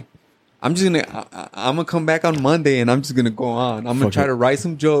 So I was like, I'm gonna come back on Monday, and I'm just gonna go on. I'm gonna try to write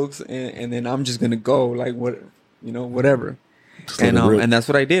some jokes, and then I'm just gonna go like whatever. And that's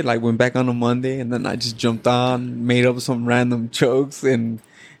what I did. Like, went back on a Monday, and then I just jumped on, made up some random jokes, and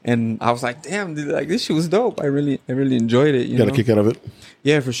I was like, damn, dude, like this shit was dope. I really enjoyed it. You got a kick out of it.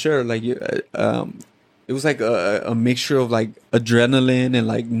 Yeah, for sure. Like it was like a mixture of like adrenaline and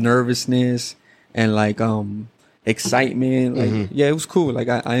like nervousness and like excitement. Like yeah, it was cool. Like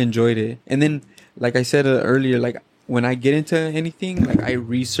I enjoyed it. And then like I said earlier, like when I get into anything, like I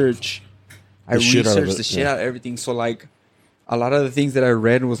research the shit out of everything. So like a lot of the things that I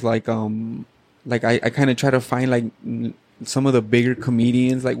read was like I kind of try to find like some of the bigger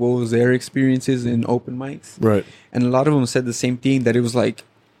comedians, like what was their experiences in open mics, right? And a lot of them said the same thing, that it was like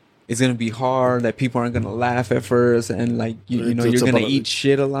it's gonna be hard, that people aren't gonna laugh at first, and like you know you're gonna eat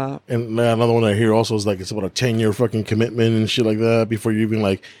shit a lot. And another one I hear also is like it's about a 10-year fucking commitment and shit like that before you're even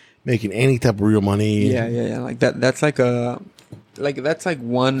like making any type of real money. Yeah. Like that's like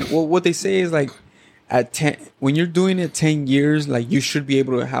one. Well, what they say is like at 10, when you're doing it 10 years, like you should be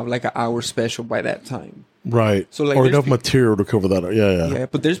able to have like an hour special by that time. Right. So like, or enough material to cover that. Yeah.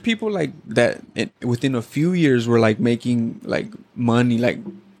 But there's people like that within a few years were like making like money, like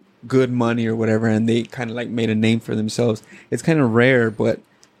good money or whatever, and they kind of like made a name for themselves. It's kind of rare, but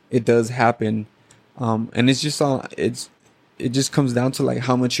it does happen. And it's just it just comes down to like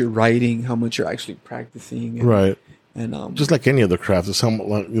how much you're writing, how much you're actually practicing. And, right. And just like any other craft, it's how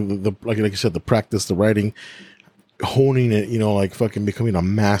like you said, the practice, the writing, honing it, you know, like fucking becoming a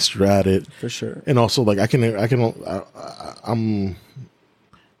master at it. For sure. And also like I don't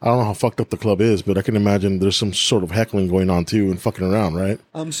know how fucked up the club is, but I can imagine there's some sort of heckling going on too and fucking around, right?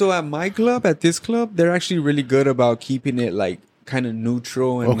 So at this club, they're actually really good about keeping it like kind of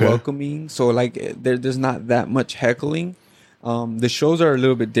neutral and welcoming. So like there's not that much heckling. The shows are a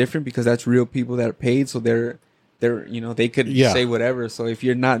little bit different because that's real people that are paid, so they're you know, they could say whatever. So if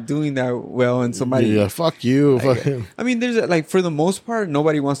you're not doing that well and somebody fuck you. Like, I mean, there's like for the most part,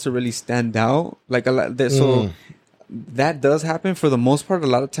 nobody wants to really stand out. Like a lot. So that does happen for the most part. A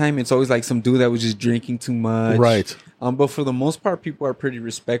lot of time, it's always like some dude that was just drinking too much, right? But for the most part, people are pretty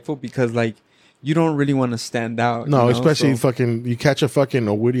respectful because like you don't really want to stand out. No, you know? Especially fucking you catch a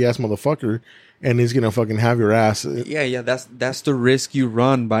witty ass motherfucker. And he's gonna fucking have your ass. Yeah. That's the risk you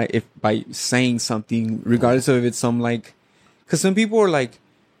run by saying something, regardless of if it's some like, because some people are like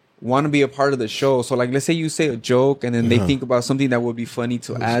want to be a part of the show. So like, let's say you say a joke, and then they think about something that would be funny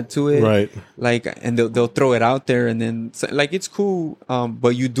to add to it, right? Like, and they'll throw it out there, and then like it's cool,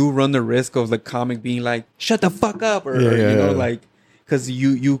 but you do run the risk of the comic being like, "Shut the fuck up," or you know, like, because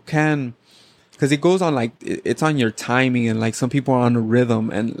you can. Because it goes on like it's on your timing, and like some people are on a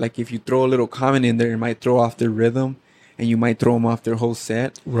rhythm, and like if you throw a little comment in there, it might throw off their rhythm, and you might throw them off their whole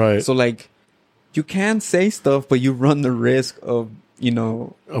set. Right. So like you can say stuff, but you run the risk of, you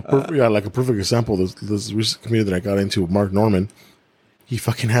know, like a perfect example. This recent comedian that I got into, Mark Norman, he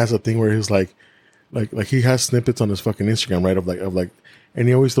fucking has a thing where he's like he has snippets on his fucking Instagram, right? Of like, and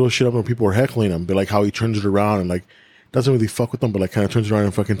he always throws shit up when people are heckling him, but like how he turns it around and like. Doesn't really fuck with them, but like kind of turns around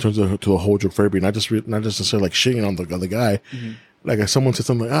and fucking turns it to a whole joke for everybody. Not just necessarily like shitting on the guy. Mm-hmm. Like if someone said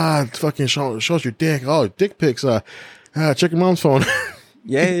something like, it fucking shows your dick. Oh, dick pics. Check your mom's phone.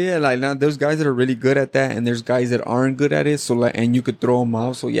 Yeah. Like now, there's guys that are really good at that, and there's guys that aren't good at it. So like, and you could throw them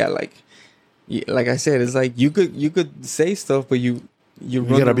off. So yeah, like like I said, it's like you could say stuff, but you run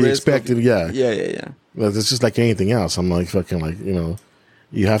gotta the be risk expected. Yeah. But It's just like anything else. I'm like fucking like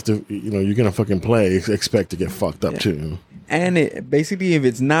you have to you're gonna fucking play. Expect to get fucked up too. And it basically, if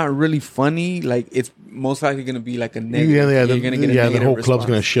it's not really funny, like it's most likely gonna be like a negative. Yeah. You're gonna get a negative the whole response. club's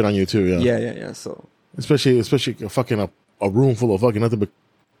gonna shit on you too. Yeah. So especially a fucking a room full of fucking nothing but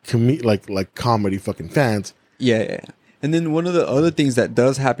like comedy fucking fans. Yeah. And then one of the other things that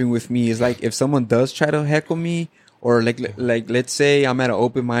does happen with me is like if someone does try to heckle me, or like let's say I'm at an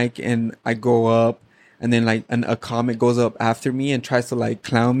open mic and I go up, and then like a comic goes up after me and tries to like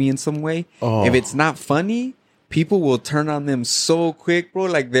clown me in some way. Oh. If it's not funny, people will turn on them so quick, bro.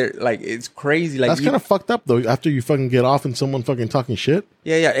 Like they're like, it's crazy. Like That's kind of fucked up though. After you fucking get off and someone fucking talking shit.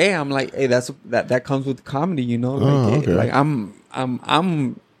 Yeah. Hey, I'm like, hey, that comes with comedy, you know. Like, okay. like I'm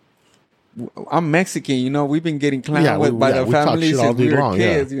Mexican, you know. We've been getting clowned by the family since we were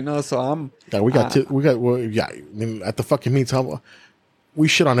kids, you know. So I'm. Yeah, we got. I mean, at the fucking meantime, we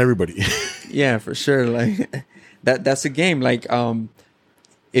shit on everybody. Yeah, for sure. Like that's a game. Like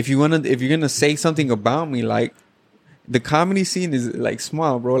if you're gonna say something about me, like the comedy scene is like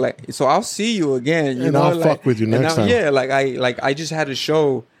small, bro. Like so, I'll see you again. You and know, I'll like, fuck with you next time. Yeah, I just had a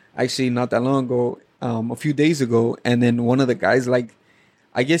show actually not that long ago, a few days ago, and then one of the guys, like,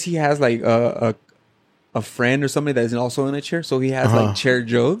 I guess he has like a friend or somebody that's also in a chair, so he has like chair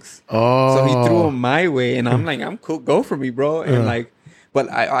jokes. Oh, so he threw them my way, and I'm like, I'm cool, go for me, bro. And like, but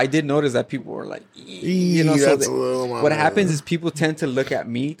I did notice that people were like, you know, so what happens is people tend to look at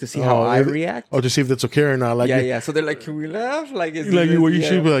me to see how I react. Oh, to see if that's okay or not. Like, yeah. So they're like, can we laugh? Like, you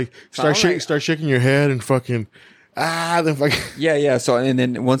should be like, start shaking your head and fucking. Then fucking. Yeah. So and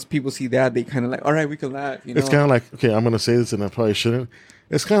then once people see that, they kind of like, all right, we can laugh. You know? It's kind of like, okay, I'm gonna say this and I probably shouldn't.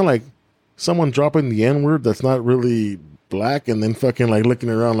 It's kind of like someone dropping the N word that's not really black, and then fucking like looking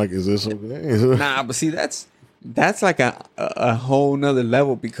around like, is this okay? Nah, but see, that's like a whole nother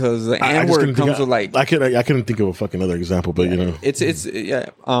level, because the N word comes with like. I couldn't think of a fucking other example, but you know, it's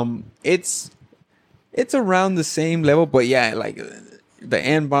around the same level, but yeah, like. The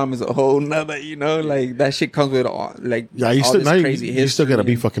N-bomb is a whole nother, you know, like that shit comes with all, like, you all still, this crazy history. You still gotta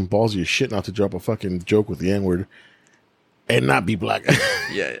be fucking ballsy as shit not to drop a fucking joke with the N-word and not be black.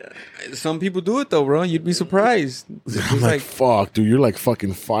 Yeah. Some people do it though, bro. You'd be surprised. I'm like, fuck, dude, you're like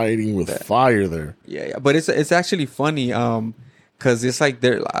fucking fighting with fire there. Yeah. But it's actually funny, because it's like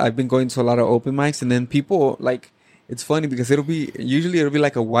I've been going to a lot of open mics, and then people like. It's funny because it'll be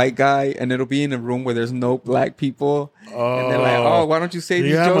like a white guy, and it'll be in a room where there's no black people, and they're like, "Oh, why don't you say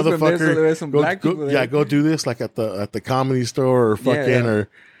these jokes when there's some black people there?" Yeah, go do this like at the comedy store or fucking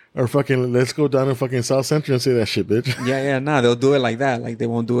or fucking let's go down to fucking South Central and say that shit, bitch. Yeah, nah, they'll do it like that. Like they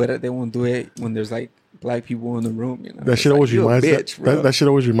won't do it when there's like black people in the room. You know, that shit always reminds that shit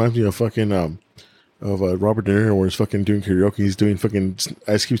always reminds me of fucking of Robert De Niro, where he's fucking doing karaoke. He's doing fucking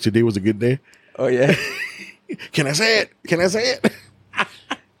Ice Cube's "Today Was a Good Day." Oh yeah. Can I say it?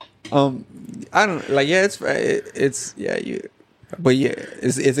 I don't like. Yeah, it's yeah. But yeah,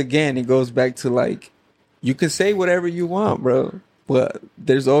 it's again. It goes back to like, you can say whatever you want, bro. But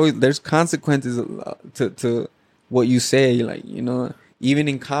there's consequences to what you say. Like, you know, even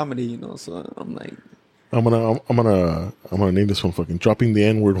in comedy, you know. So I'm like, I'm gonna name this one fucking dropping the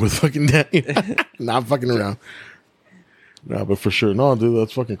N-word with fucking Danny. Not fucking around. No, but for sure, no, dude,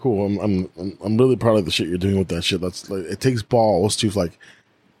 that's fucking cool. I'm really proud of the shit you're doing with that shit. That's like, it takes balls to like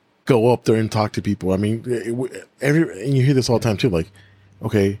go up there and talk to people. I mean, and you hear this all the time too. Like,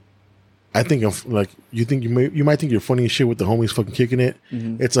 okay, I think of like you might think you're funny as shit with the homies fucking kicking it.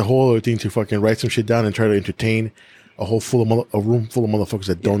 Mm-hmm. It's a whole other thing to fucking write some shit down and try to entertain a room full of motherfuckers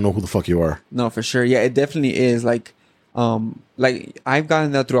that don't know who the fuck you are. No, for sure. Yeah, it definitely is like I've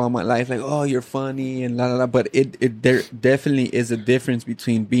gotten that throughout my life, like, oh, you're funny and la la la, but there definitely is a difference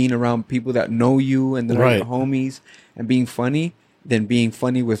between being around people that know you and that are your homies and being funny than being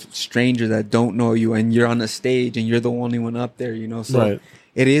funny with strangers that don't know you, and you're on a stage and you're the only one up there, you know. So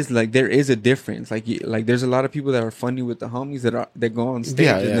it is like there is a difference. Like there's a lot of people that are funny with the homies that go on stage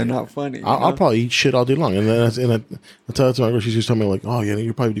and they're not funny. I'll probably eat shit all day long, and then I tell that to my girl. She's just telling me like, oh yeah,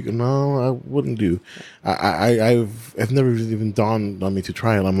 you probably do. No, I wouldn't do. I've never even dawned on me to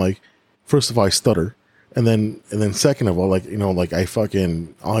try it. I'm like, first of all, I stutter, and then second of all, like, you know, like I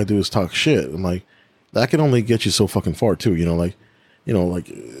fucking all I do is talk shit. I'm like, that can only get you so fucking far too. You know, like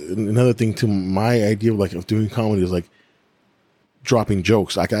another thing to my idea of doing comedy is like dropping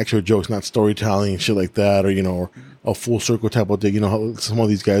jokes, like actual jokes, not storytelling and shit like that, or, you know, or a full circle type of thing. You know how some of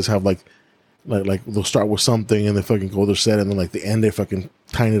these guys have like Like they'll start with something and they fucking go their set, and then like the end they fucking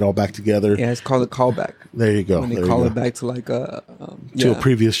tying it all back together. Yeah, it's called a callback. There you go. When they There you call go. it back to like a to a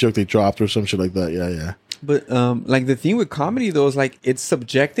previous joke they dropped or some shit like that. Yeah. But like the thing with comedy though is like it's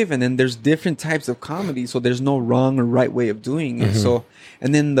subjective, and then there's different types of comedy, so there's no wrong or right way of doing it. So,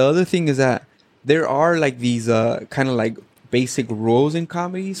 and then the other thing is that there are like these kind of like basic rules in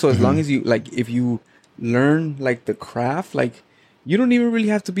comedy. So as long as you like, if you learn like the craft, like you don't even really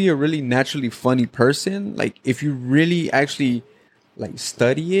have to be a really naturally funny person. Like if you really actually like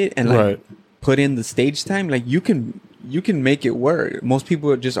study it and like put in the stage time, like you can make it work. Most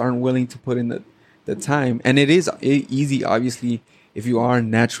people just aren't willing to put in the time, and it is easy obviously if you are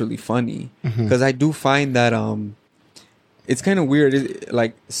naturally funny, because I do find that it's kind of weird.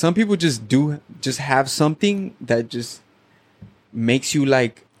 Like some people just have something that just makes you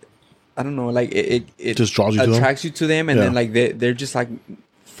like, I don't know, like it just draws you attracts you to them, and then like they're just like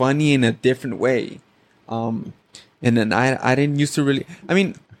funny in a different way. And then I didn't used to really, I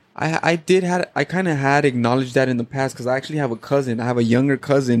mean, I kind of had acknowledged that in the past, because I actually have a cousin. I have a younger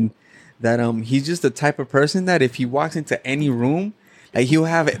cousin that he's just the type of person that if he walks into any room, like he'll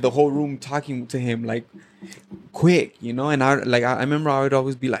have the whole room talking to him like quick, you know. And I remember I would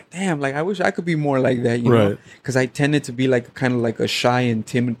always be like, damn, like I wish I could be more like that, you know, because I tended to be like kind of like a shy and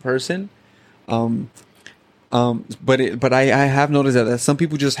timid person. But I have noticed that some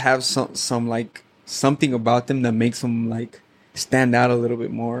people just have some like something about them that makes them like stand out a little bit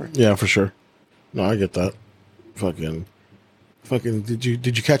more. Yeah, for sure. No, I get that. Fucking.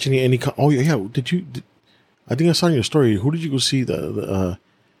 Did you catch any? Oh yeah. I think I saw in your story. Who did you go see because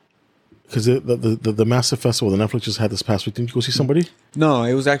the massive festival that Netflix just had this past week? Didn't you go see somebody? No,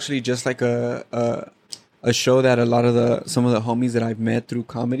 it was actually just like a show that a lot of some of the homies that I've met through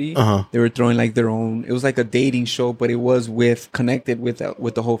comedy, they were throwing like their own. It was like a dating show, but it was connected with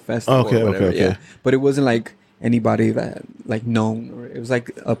the whole festival. Okay. Yeah, but it wasn't like anybody that like known, or it was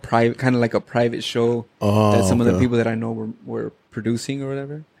like a private, kind of like a private show that some of the people that I know were producing or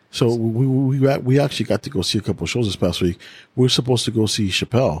whatever. So we actually got to go see a couple of shows this past week. We were supposed to go see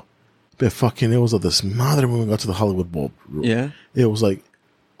Chappelle, but fucking it was at this mother when we got to the Hollywood Bowl. Yeah, it was like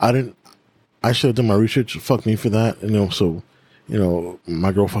I should have done my research. Fuck me for that. So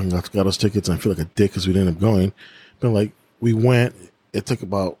my girl fucking got us tickets, and I feel like a dick because we didn't end up going. But like we went, it took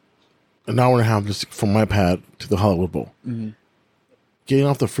about an hour and a half just from my pad to the Hollywood Bowl. Getting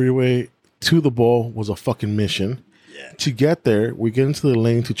off the freeway to the bowl was a fucking mission. Yeah. To get there, we get into the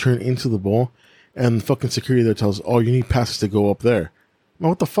lane to turn into the bowl, and fucking security there tells us, "Oh, you need passes to go up there." Man,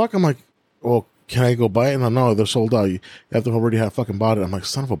 what the fuck? I'm like, "Well, can I go buy it?" And no, they're sold out. You have to already have fucking bought it. I'm like,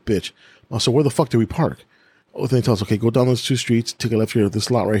 son of a bitch. So where the fuck do we park? Oh, then they tell us, okay, go down those 2 streets, take a left here,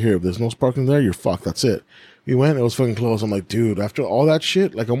 this lot right here. If there's no parking there, you're fucked. That's it. We went, it was fucking close. I'm like, dude, after all that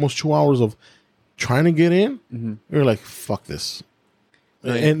shit, like almost 2 hours of trying to get in, we were like, fuck this.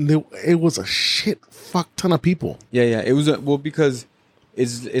 Right. And it was a fuck ton of people. Yeah. It was, because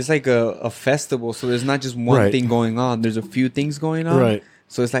it's like a festival. So there's not just one thing going on. There's a few things going on. Right.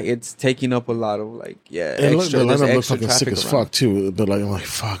 So it's like it's taking up a lot of like and extra. The lineup looks fucking sick around. as fuck too. But like I'm like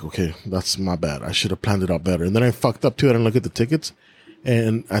fuck, okay, that's my bad. I should have planned it out better. And then I fucked up too. I didn't look at the tickets,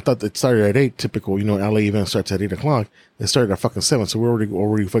 and I thought it started at 8. Typical, LA event starts at 8:00. It started at fucking 7, so we're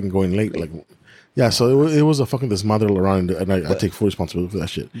already fucking going late. Like, yeah. So it was a fucking this mother around, and I take full responsibility for that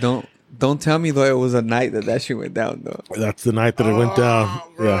shit. Don't tell me though it was a night that shit went down though. That's the night that it went down.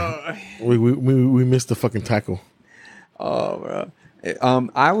 Bro. Yeah, we missed the fucking tackle. Oh, bro.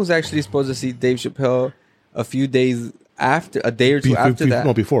 I was actually supposed to see Dave Chappelle a day or two after that.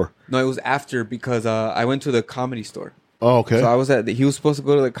 No, before. No, it was after, because I went to the Comedy Store. Oh, okay. So he was supposed to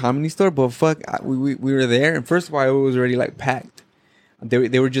go to the Comedy Store, but fuck, we were there, and first of all, it was already like packed.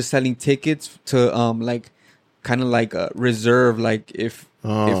 They were just selling tickets to like kind of like reserve, like if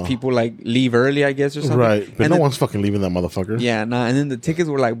people like leave early, I guess, or something. Right, but no one's fucking leaving that motherfucker. Yeah, nah. And then the tickets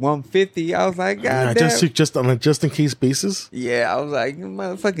were like $150. I was like, God damn. Just on a just in case basis. Yeah, I was like,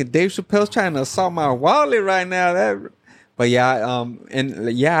 motherfucking Dave Chappelle's trying to assault my wallet right now. But yeah,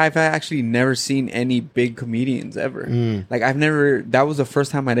 I've actually never seen any big comedians ever. Like that was the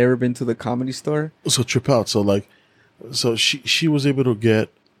first time I'd ever been to the Comedy Store. So trip out. So she was able to get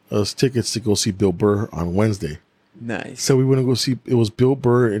us tickets to go see Bill Burr on Wednesday. Nice. So we went to go see. It was Bill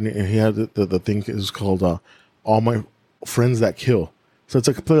Burr, and he had the thing. It was called "All My Friends That Kill." So it's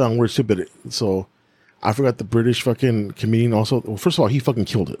like a play on words too. But so I forgot the British fucking comedian. Also, well, first of all, he fucking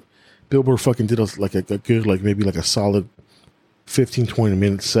killed it. Bill Burr fucking did us like a good, like maybe like a solid 15-20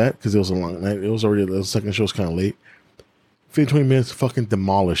 minute set, because it was a long night. It was already the second show was kind of late. 15-20 minutes, fucking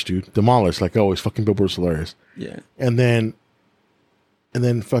demolished, dude. Demolished, like always. Fucking Bill Burr's hilarious. Yeah. And then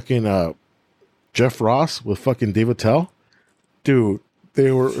fucking Jeff Ross with fucking Dave Attell, dude. They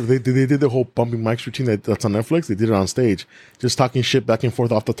did the whole bumping mics routine that's on Netflix. They did it on stage, just talking shit back and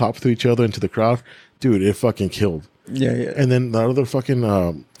forth off the top to each other into the crowd. Dude, it fucking killed. Yeah, yeah. And then the other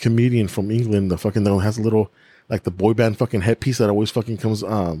fucking comedian from England, the fucking that has a little like the boy band fucking headpiece that always fucking comes.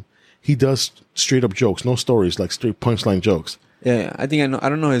 He does straight up jokes, no stories, like straight punchline jokes. Yeah, I think I know. I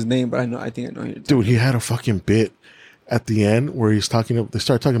don't know his name, but I think I know him. Dude, he had a fucking bit at the end where he's talking. They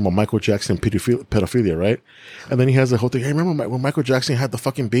started talking about Michael Jackson pedophilia, right? And then he has the whole thing. Hey, remember when Michael Jackson had the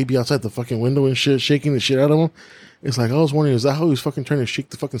fucking baby outside the fucking window and shit, shaking the shit out of him? It's like, I was wondering, is that how he was fucking trying to shake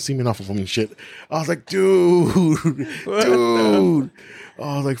the fucking semen off of him and shit? I was like, dude. I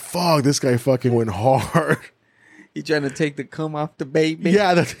was like, fuck, this guy fucking went hard. He trying to take the cum off the baby.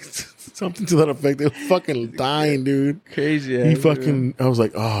 Yeah, that's something to that effect. They were fucking dying, dude. Crazy. He fucking, I was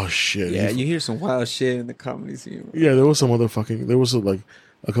like, oh shit. Yeah, you hear some wild shit in the comedy scene. Bro. Yeah, there was some other fucking, there was like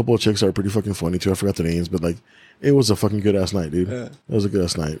a couple of chicks that are pretty fucking funny too. I forgot the names, but like, it was a fucking good ass night, dude. Yeah. It was a good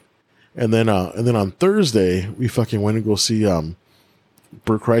ass night. And then on Thursday, we fucking went to go see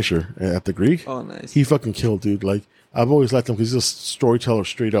Bert Kreischer at the Greek. Oh, nice. He fucking killed, dude. Like, I've always liked him because he's a storyteller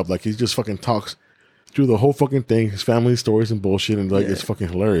straight up. Like, he just fucking talks through the whole fucking thing, his family stories and bullshit, and like it's fucking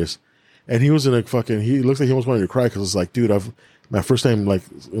hilarious. And he was in a fucking, he looks like he almost wanted to cry because it's like, dude, my first time like,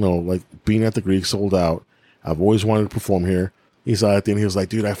 you know, like being at the Greek, sold out. I've always wanted to perform here. He saw it, and he was like,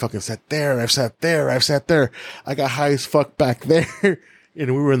 dude, I fucking sat there, I've sat there. I got high as fuck back there.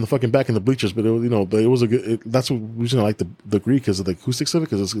 And we were in the fucking back in the bleachers, but it was, you know, but it was a good, that's what reason I like the Greek because of the acoustics of it,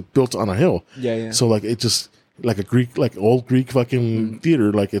 because it's built on a hill. Yeah, yeah. So like, it just, like a Greek, like old Greek fucking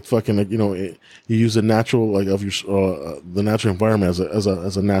theater, like it's fucking like, you know, you use the natural like of your the natural environment as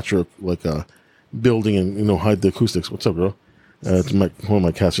a natural like building and you know hide the acoustics. What's up, bro? It's one of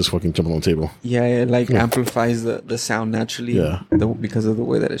my cats just fucking jumping on the table. Yeah, it like amplifies the sound naturally. Yeah, because of the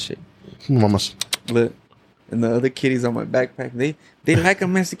way that it's shaped. Mamas. Look, and the other kitties on my backpack, they like a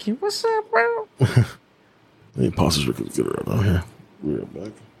Mexican. What's up, bro? Let me pause this real quick. Get her out here. We're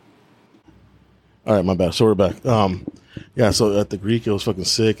back. All right, my bad. So we're back. Yeah. So at the Greek, it was fucking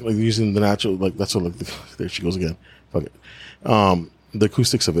sick. Like using the natural, like that's what. Like there she goes again. Fuck it. The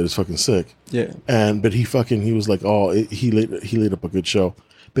acoustics of it is fucking sick. Yeah. But he was like, he laid up a good show.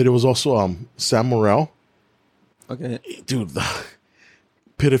 But it was also Sam Morril. Okay. Dude, the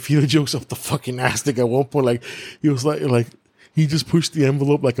pedophilia jokes off the fucking ass. At one point, like he was like he just pushed the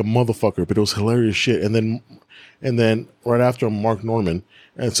envelope like a motherfucker. But it was hilarious shit. And then right after Mark Norman.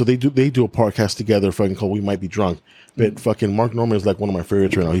 And so they do a podcast together fucking called We Might Be Drunk. But fucking Mark Norman is like one of my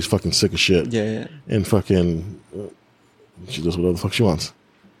favorites right now. He's fucking sick as shit. Yeah, yeah. And fucking she does whatever the fuck she wants.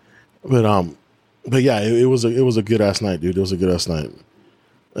 But yeah, it was a good ass night, dude. It was a good ass night.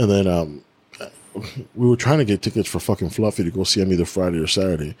 And then we were trying to get tickets for fucking Fluffy to go see him either Friday or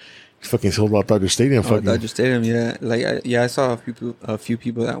Saturday. He fucking sold out Dodger Stadium. Dodger Stadium, yeah. Like, I saw a few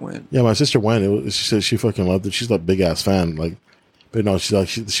people that went. Yeah, my sister went. She said she fucking loved it. She's like a big ass fan. Like, but no,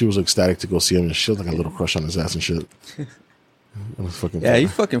 she was ecstatic to go see him, and she had like a little crush on his ass and shit. It was fucking yeah,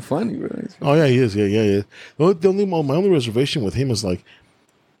 he's fucking funny, bro. Oh yeah, he is. Yeah. My only reservation with him is like,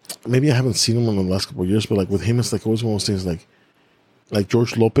 maybe I haven't seen him in the last couple of years, but like with him, it's like always one of those things like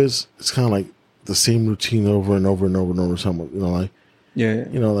George Lopez. It's kind of like the same routine over and over and over and over. Something, you know, like. Yeah.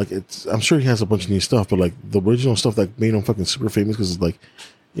 You know, like I'm sure he has a bunch of new stuff, but like the original stuff that made him fucking super famous because it's like,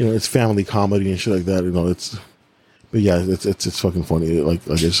 you know, it's family comedy and shit like that. You know, but yeah, it's fucking funny. Like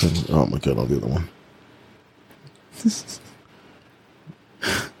I just, oh my god, I'll do the one.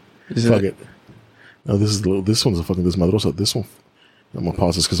 Fuck it. No, this one's a fucking desmadrosa. This one, I'm gonna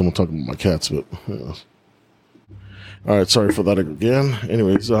pause this because I'm gonna talk about my cats. But all right, sorry for that again.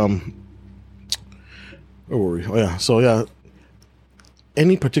 Anyways, where were we? Oh yeah, so yeah.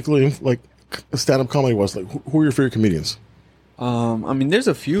 Any particular like stand-up comedy was like who are your favorite comedians? I mean, there's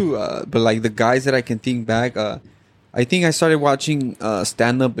a few, but like the guys that I can think back, I think I started watching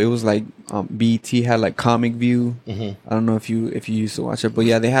stand-up. It was like BET had like Comic View. Mm-hmm. I don't know if you used to watch it, but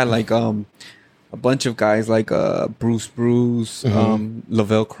yeah, they had like a bunch of guys like Bruce, mm-hmm.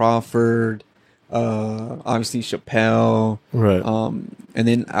 Lavelle Crawford, obviously Chappelle, right? And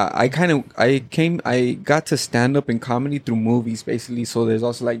then I got to stand up in comedy through movies basically. So there's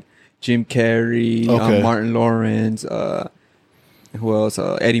also like Jim Carrey, okay. Martin Lawrence, who else?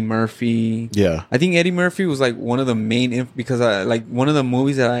 Eddie Murphy. Yeah, I think Eddie Murphy was like one of the main because like one of the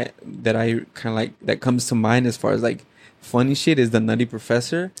movies that I kind of like that comes to mind as far as like funny shit is The Nutty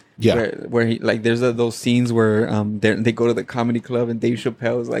Professor. Yeah, where he like there's those scenes where they go to the comedy club and Dave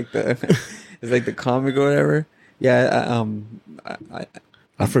Chappelle is like the is like the comic or whatever. Yeah,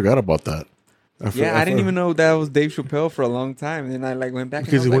 I forgot about that. I didn't even know that was Dave Chappelle for a long time. And then I like went back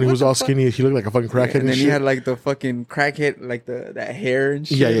because and when like, he was all skinny, he looked like a fucking crackhead. And then shit. he had like the fucking crackhead, like that hair and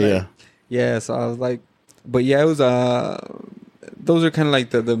shit. Yeah. Yeah, so I was like, but yeah, it was those are kind of like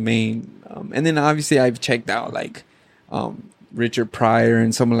the main, and then obviously I've checked out like Richard Pryor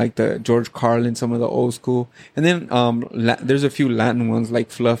and some of like the George Carlin, some of the old school, and then there's a few Latin ones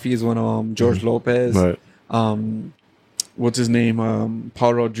like Fluffy is one of them, George Lopez, right? What's his name?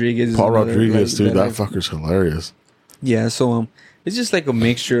 Paul Rodriguez. Paul Rodriguez, like, dude, that fucker's hilarious. Yeah, so it's just like a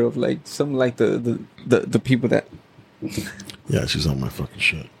mixture of like some like the people that. Yeah, she's on my fucking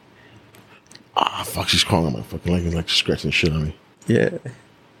shit. Ah, fuck, she's crawling on my fucking leg and like scratching the shit on me. Yeah.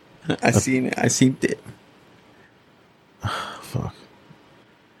 I seen it. Fuck.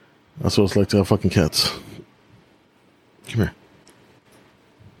 That's what it's like to have fucking cats. Come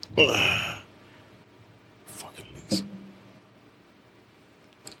here. Fucking Lisa.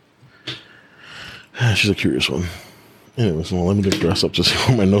 She's a curious one. Anyways, well, let me just dress up to see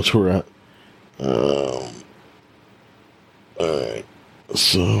where my notes were at. Alright.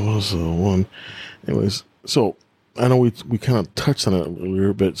 So, what was the one? Anyways, so I know we kind of touched on it a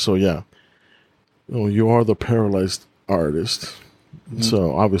little bit. So, yeah. You are the paralyzed artist. Mm-hmm.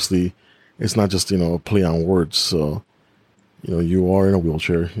 So, obviously, it's not just, a play on words. So, you are in a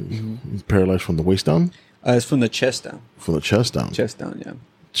wheelchair. Mm-hmm. Paralyzed from the waist down? It's from the chest down. From the chest down? Chest down, yeah.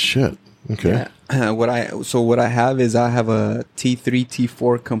 Shit. Okay. Yeah. What I have is I have a T3,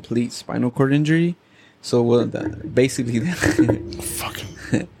 T4 complete spinal cord injury. So basically,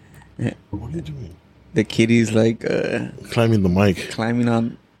 fucking. What are you doing? The kitty's like climbing the mic, climbing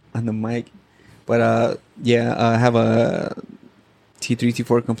on the mic. But I have a T3,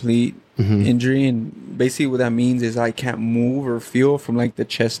 T4 complete injury, and basically what that means is I can't move or feel from like the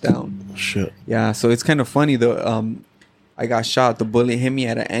chest down. Shit. Yeah, so it's kind of funny though. I got shot. The bullet hit me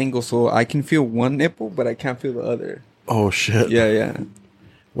at an angle, so I can feel one nipple, but I can't feel the other. Oh shit. Yeah.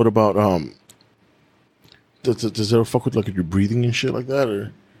 What about Does it fuck with like your breathing and shit like that,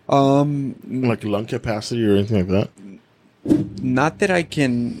 or like lung capacity or anything like that? Not that I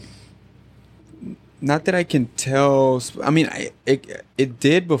can tell. I mean, it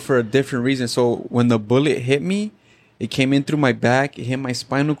did, but for a different reason. So when the bullet hit me, it came in through my back. It hit my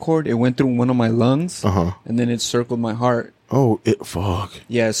spinal cord. It went through one of my lungs, and then it circled my heart. Oh, fuck.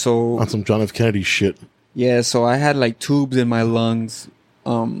 Yeah, so on some John F. Kennedy shit. Yeah, so I had like tubes in my lungs,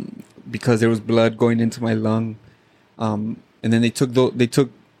 because there was blood going into my lung, and then they took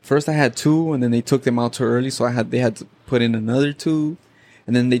first I had 2, and then they took them out too early, so they had to put in another 2,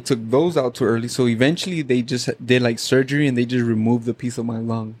 and then they took those out too early, so eventually they just did like surgery and they just removed the piece of my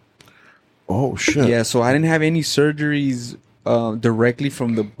lung. Oh shit. Yeah, so I didn't have any surgeries directly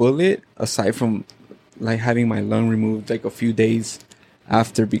from the bullet, aside from like having my lung removed like a few days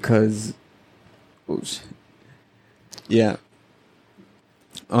after, because yeah.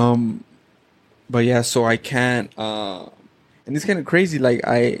 But yeah, so I can't, and it's kind of crazy. Like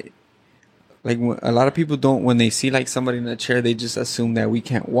a lot of people don't, when they see like somebody in a chair, they just assume that we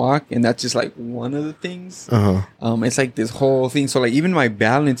can't walk. And that's just like one of the things. It's like this whole thing. So like even my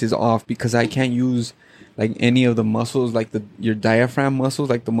balance is off because I can't use like any of the muscles, like your diaphragm muscles,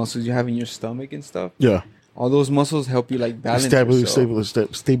 like the muscles you have in your stomach and stuff. Yeah. All those muscles help you like balance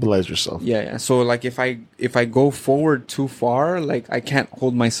yourself. Stabilize yourself. Yeah. So like if I go forward too far, like I can't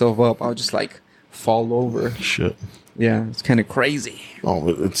hold myself up. I'll just like fall over. Shit. Yeah, it's kind of crazy. Oh,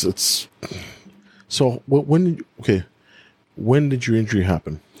 it's. So when did your injury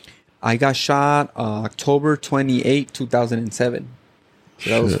happen? I got shot October 28, 2007. So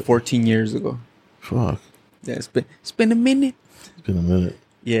that was 14 years ago. Fuck. Yeah, it's been a minute. It's been a minute.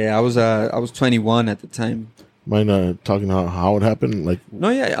 Yeah, I was 21 at the time. Mind talking how it happened? Like no,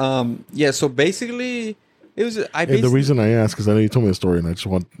 yeah. So basically, it was. The reason I asked because I know you told me a story, and I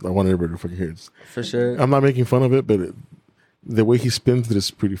want everybody to fucking hear it. For sure. I'm not making fun of it, but the way he spins it is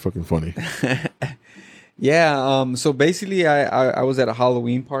pretty fucking funny. Yeah. So basically, I was at a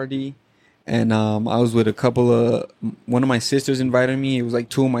Halloween party, and I was with one of my sisters invited me. It was like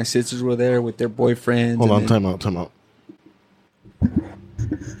 2 of my sisters were there with their boyfriends. Hold on, time out.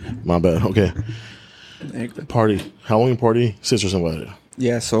 My bad. Okay. Party, Halloween party, sisters invited.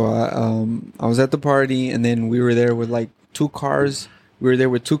 Yeah, so I was at the party, and then we were there with like 2 cars. We were there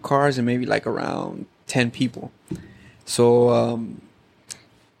with 2 cars and maybe like around 10 people. So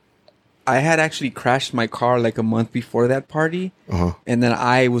I had actually crashed my car like a month before that party, and then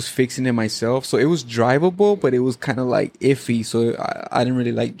I was fixing it myself. So it was drivable, but it was kind of like iffy. So I didn't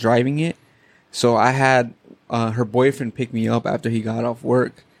really like driving it. So I had her boyfriend pick me up after he got off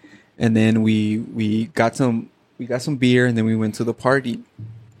work, and then we got some beer, and then we went to the party.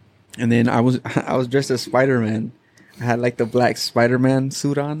 And then I was I was dressed as Spider-Man. I had like the black Spider-Man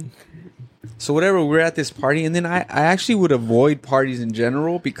suit on. So whatever, we were at this party, and then I actually would avoid parties in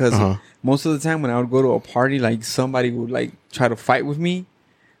general because most of the time when I would go to a party, like somebody would like try to fight with me.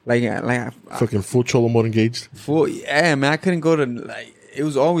 Like fucking full cholo mode engaged. Full, yeah, man. I couldn't go to like. It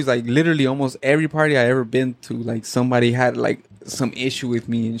was always like literally almost every party I ever been to. Like somebody had like some issue with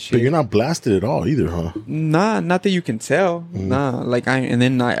me and shit. But you're not blasted at all either, huh? Nah, not that you can tell. Nah, like I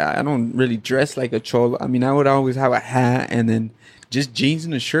don't really dress like a cholo. I mean, I would always have a hat and then just jeans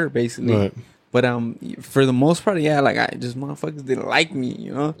and a shirt, basically. Right. But for the most part, yeah, like I just motherfuckers didn't like me,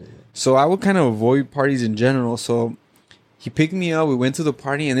 you know. So I would kind of avoid parties in general. So he picked me up. We went to the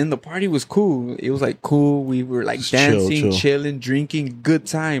party, and then the party was cool. It was like cool. We were like just dancing, chilling, drinking, good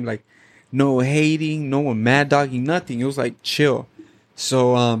time. Like no hating, no one mad dogging, nothing. It was like chill.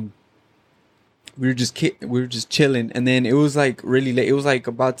 So we were just chilling, and then it was like really late. It was like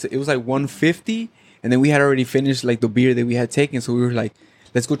 1:50, and then we had already finished like the beer that we had taken. So we were like,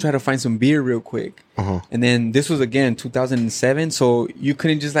 let's go try to find some beer real quick. And then this was again 2007, so you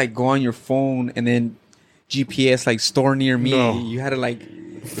couldn't just like go on your phone and then GPS like store near me. No. You had to like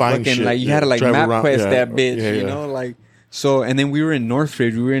find shit. Like you had to like map quest that bitch, you know, like. So and then we were in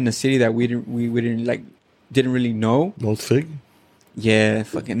Northridge. We were in a city that we didn't really know. North Fig. Yeah,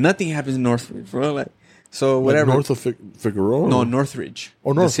 fucking nothing happens in Northridge, bro. Like so whatever. Like north of Figueroa. No, Northridge.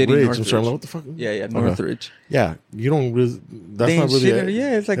 Oh, Northridge. I'm sorry, what the fuck? Yeah, Northridge. Okay. Yeah, you don't really. That's not really.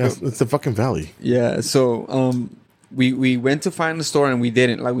 It's like it's the fucking valley. Yeah, so we went to find the store and we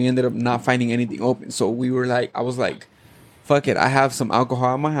didn't. Like we ended up not finding anything open. So we were like, I was like, fuck it. I have some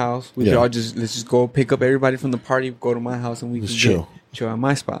alcohol in my house. Let's just go pick up everybody from the party, go to my house, and we just chill at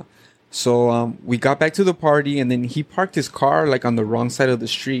my spot. So we got back to the party, and then he parked his car like on the wrong side of the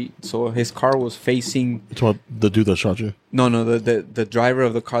street. So his car was facing. It's what the dude that shot you? No, the driver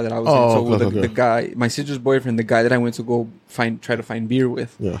of the car that I was in. So the guy, my sister's boyfriend, the guy that I went to go try to find beer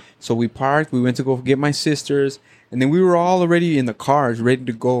with. Yeah. So we parked. We went to go get my sister's, and then we were all already in the cars, ready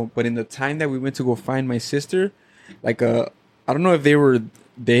to go. But in the time that we went to go find my sister, like I don't know if they were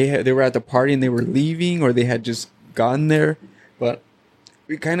at the party and they were leaving or they had just gotten there, but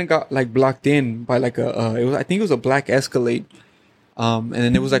we kind of got like blocked in by like I think it was a black Escalade, and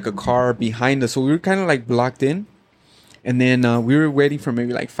then there was like a car behind us, so we were kind of like blocked in, and then we were waiting for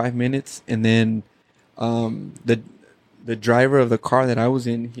maybe like 5 minutes, and then the driver of the car that I was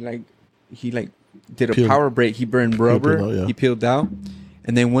in, he did a power brake. He burned rubber. He peeled out,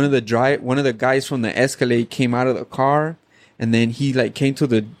 and then one of the guys from the Escalade came out of the car, and then he like came to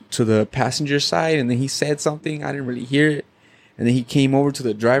the passenger side, and then he said something. I didn't really hear it. And then he came over to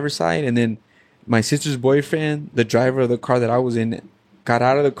the driver's side, and then my sister's boyfriend, the driver of the car that I was in, got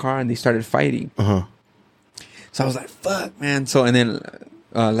out of the car and they started fighting. So I was like, fuck, man. So, and then,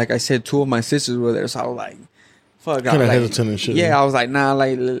 like I said, two of my sisters were there. So I was like, fuck. Kind of hesitant and shit. Yeah, I was like, nah,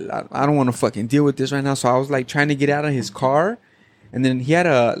 like, I don't want to fucking deal with this right now. So I was like trying to get out of his car. And then he had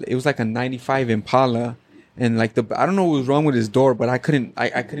it was like a 95 Impala. And like I don't know what was wrong with his door, but I couldn't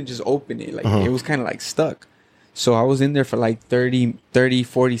just open it. Like it was kind of like stuck. So I was in there for like 30,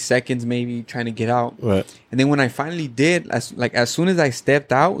 40 seconds maybe trying to get out. Right. And then when I finally did, as soon as I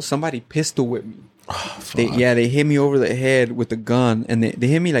stepped out, somebody pistol whipped me. Oh, they hit me over the head with a gun, and they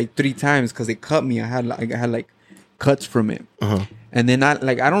hit me like 3 times because they cut me. I had like cuts from it. And then I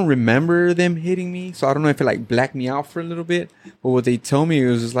don't remember them hitting me, so I don't know if it like blacked me out for a little bit. But what they told me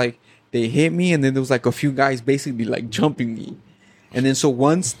was just like they hit me, and then there was like a few guys basically like jumping me. And then so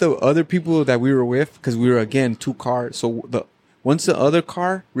once the other people that we were with, because we were again 2 cars, so once the other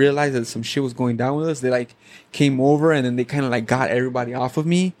car realized that some shit was going down with us, they like came over and then they kind of like got everybody off of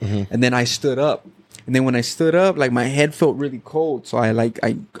me, and then I stood up. And then when I stood up, like my head felt really cold, so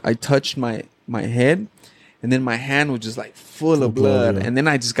I touched my head, and then my hand was just like full of blood, and then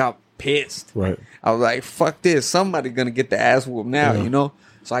I just got pissed. Right. I was like, "Fuck this! Somebody's gonna get the ass whooped now," you know.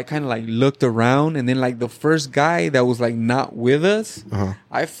 So I kind of like looked around, and then like the first guy that was like not with us,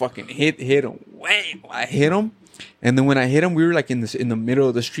 I fucking hit him. Wham! I hit him, and then when I hit him, we were like in the middle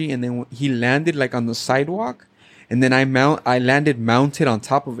of the street, and then he landed like on the sidewalk, and then I landed mounted on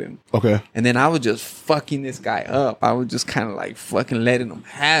top of him. Okay. And then I was just fucking this guy up. I was just kind of like fucking letting him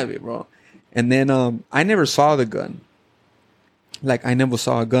have it, bro. And then I never saw the gun. Like I never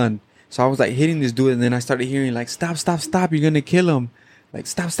saw a gun, so I was like hitting this dude, and then I started hearing like, "Stop! Stop! Stop! You're gonna kill him!" Like,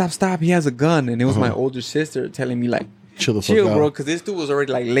 stop, stop, stop. He has a gun. And it was my older sister telling me, like, chill, bro. Because this dude was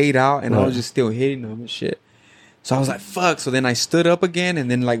already, like, laid out. And I was just still hitting him and shit. So I was like, fuck. So then I stood up again. And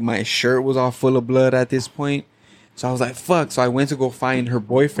then, like, my shirt was all full of blood at this point. So I was like, fuck. So I went to go find her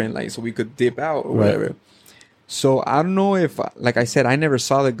boyfriend, like, so we could dip out or whatever. So I don't know if, like I said, I never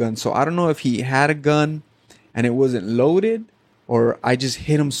saw the gun. So I don't know if he had a gun and it wasn't loaded, or I just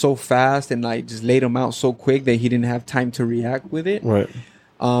hit him so fast and I just laid him out so quick that he didn't have time to react with it. Right.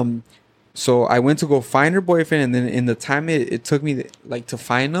 So I went to go find her boyfriend, and then in the time it took me like to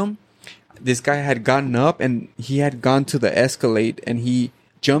find him, this guy had gotten up and he had gone to the Escalade and he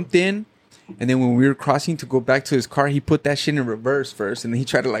jumped in. And then when we were crossing to go back to his car, he put that shit in reverse first, and then he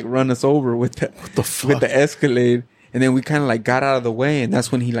tried to like run us over with the Escalade. And then we kind of like got out of the way, and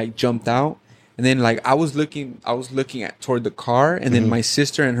that's when he like jumped out. And then like I was looking at toward the car, and then my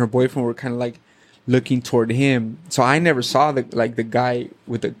sister and her boyfriend were kind of like looking toward him. So I never saw the guy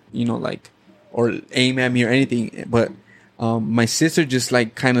with the, you know, like, or aim at me or anything. But my sister just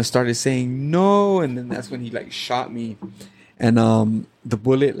like kind of started saying no, and then that's when he like shot me. And the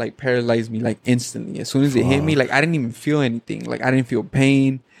bullet like paralyzed me like instantly. As soon as it hit me, like I didn't even feel anything. Like I didn't feel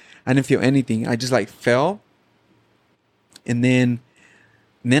pain. I didn't feel anything. I just like fell. And then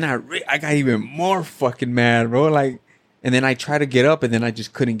I got even more fucking mad, bro. Like, and then I tried to get up, and then I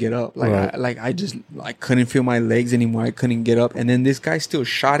just couldn't get up. Like, right. I couldn't feel my legs anymore. I couldn't get up. And then this guy still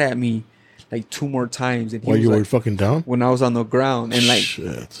shot at me like 2 more times. And while you were like, fucking down? When I was on the ground, and like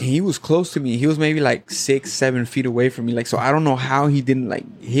Shit. He was close to me. He was maybe like 6-7 feet away from me. Like, so I don't know how he didn't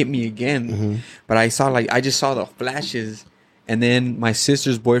like hit me again. But I just saw the flashes, and then my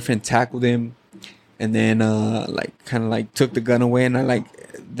sister's boyfriend tackled him. And then, like, kind of like took the gun away, and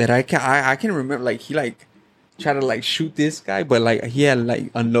I can remember, like, he like tried to like shoot this guy, but like he had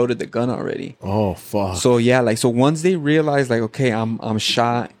like unloaded the gun already. Oh fuck! So yeah, like, so once they realized like, okay, I'm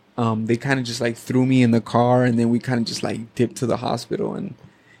shot, they kind of just like threw me in the car, and then we kind of just like dipped to the hospital and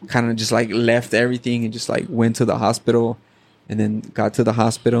kind of just like left everything and just like went to the hospital, and then got to the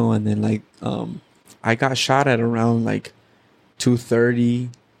hospital, and then like I got shot at around like 2:30,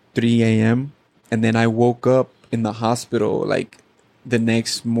 3 a.m. And then I woke up in the hospital like the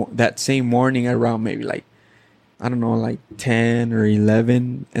that same morning around maybe like, I don't know, like 10 or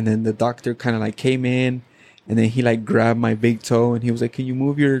 11. And then the doctor kind of like came in, and then he like grabbed my big toe, and he was like, "Can you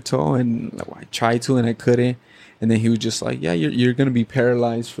move your toe?" And like, I tried to, and I couldn't. And then he was just like, "Yeah, you're going to be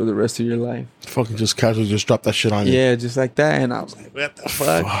paralyzed for the rest of your life." Fucking just casually just dropped that shit on you. Yeah, just like that. And I was like, what the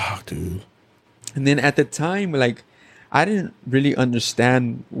fuck? Fuck, dude. And then at the time, like, I didn't really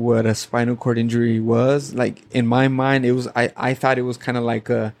understand what a spinal cord injury was. Like, in my mind, it was I thought it was kind of like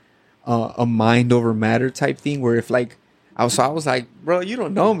a mind over matter type thing, where if like I was like, bro, you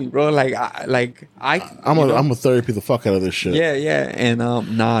don't know me, bro. I'm a therapy the fuck out of this shit. Yeah. And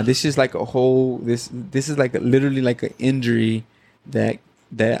nah, this is like a whole this is like literally like an injury that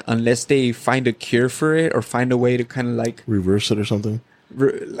unless they find a cure for it or find a way to kind of like reverse it or something,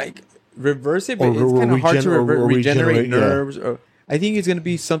 reverse it, but it's kind of hard to regenerate nerves. Yeah. Or I think it's gonna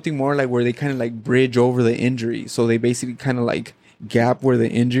be something more like where they kind of like bridge over the injury, so they basically kind of like gap where the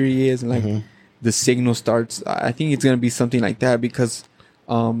injury is, and like the signal starts. I think it's gonna be something like that, because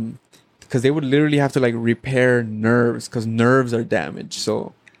they would literally have to like repair nerves, because nerves are damaged.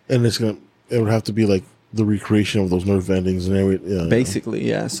 So, and it would have to be like the recreation of those nerve endings and everything. Yeah, basically,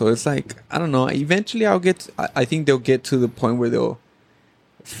 yeah. So it's like, I don't know. Eventually, I think they'll get to the point where they'll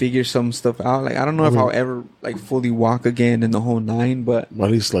figure some stuff out. Like, I don't know if I'll ever like fully walk again in the whole 9, but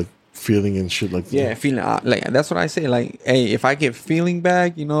at least like feeling and shit like that. Yeah, feeling like, that's what I say. Like, hey, if I get feeling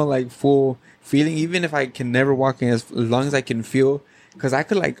back, you know, like full feeling, even if I can never walk in, as long as I can feel, because I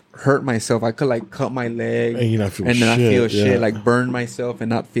could like hurt myself. I could like cut my leg and not feel not feel shit, like burn myself and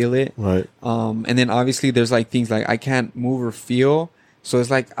not feel it. Right. And then obviously there's like things like I can't move or feel. So it's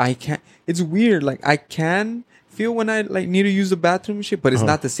like I can't. It's weird. Like, I can feel when I like need to use the bathroom and shit, but it's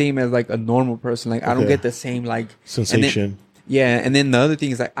not the same as like a normal person. Like, I don't get the same like sensation. And then the other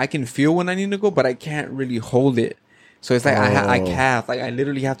thing is like I can feel when I need to go, but I can't really hold it. So it's like I calf. Like, I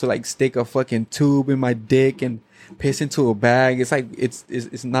literally have to like stick a fucking tube in my dick and piss into a bag. It's like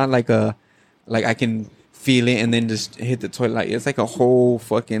it's not like I can feel it and then just hit the toilet. Like, it's like a whole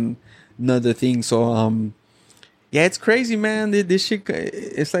fucking another thing. So yeah, it's crazy, man. This shit,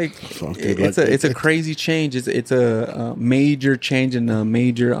 it's like it's a crazy change. It's a major change and a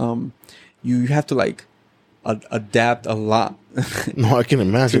major you have to like adapt a lot. No, I can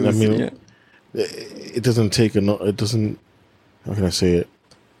imagine. I mean, it doesn't take it doesn't. How can I say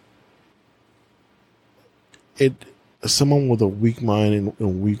it? Someone with a weak mind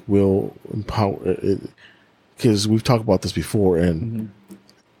and weak will and power. Because we've talked about this before, and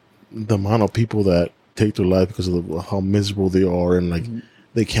the amount of people that take their life because of how miserable they are, and like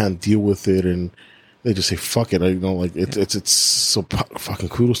they can't deal with it, and they just say fuck it. It's so fucking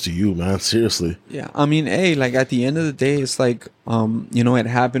kudos to you, man. Seriously. Yeah, I mean, hey, like at the end of the day, it's like it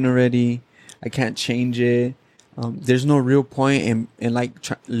happened already. I can't change it. there's no real point in like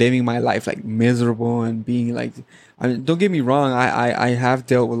living my life like miserable and being like, I mean, don't get me wrong, I have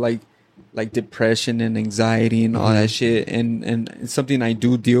dealt with like depression and anxiety and all that shit, and it's something I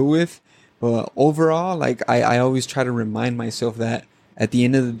do deal with, but overall, like I always try to remind myself that at the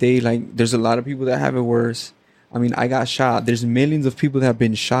end of the day, like there's a lot of people that have it worse. I mean, I got shot. There's millions of people that have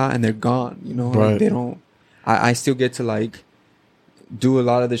been shot and they're gone, you know. Right. Like they don't. I still get to like do a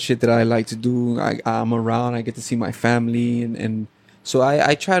lot of the shit that I like to do. I'm around. I get to see my family, and so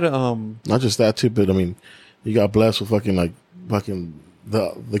I try to not just that too, but I mean, you got blessed with fucking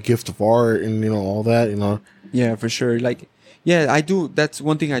the gift of art and all that, Yeah, for sure. Like, yeah, I do. That's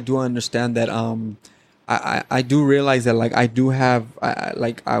one thing I do understand, that I do realize that like I do have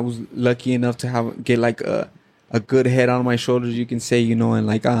I was lucky enough to get like a good head on my shoulders, you can say, and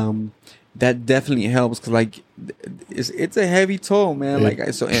like that definitely helps, because like it's a heavy toll, man. Like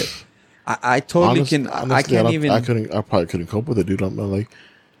I totally can. Honestly, I can't even. I probably couldn't cope with it, dude. I'm like,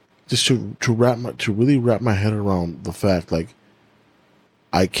 just to really wrap my head around the fact, like,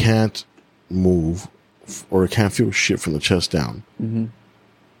 I can't move or I can't feel shit from the chest down. Mm-hmm.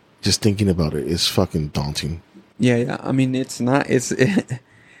 Just thinking about it is fucking daunting. Yeah. I mean, it's not. It's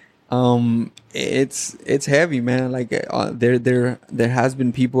it's heavy, man. Like there has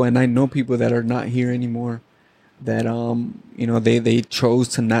been people, and I know people that are not here anymore, that they chose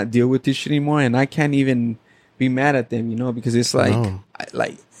to not deal with this shit anymore, and I can't even be mad at them, because it's like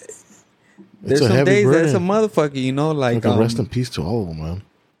there's some days that's a motherfucker, like rest in peace to all of them, man.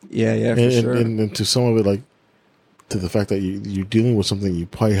 Yeah, for sure. And to some of it, like, to the fact that you're dealing with something you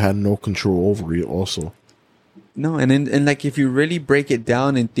probably had no control over it also. No, and like if you really break it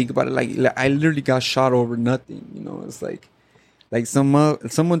down and think about it, like I literally got shot over nothing. It's like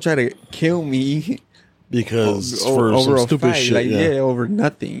someone tried to kill me because over some a stupid fight, shit, like over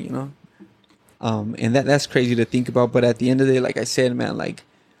nothing. And that's crazy to think about. But at the end of the day, like I said, man, like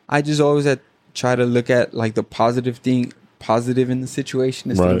I just always try to look at like the positive in the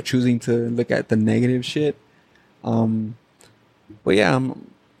situation instead of choosing to look at the negative shit. But yeah,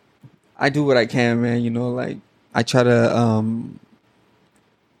 I do what I can, man. Like I try to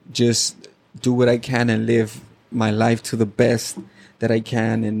just do what I can and live my life to the best that I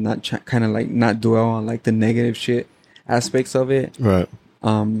can, and not not dwell on like the negative shit aspects of it. Right.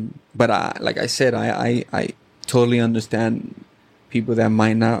 But like I said, I totally understand people that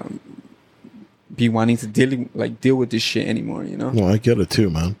might not be wanting to deal with this shit anymore. No, I get it too,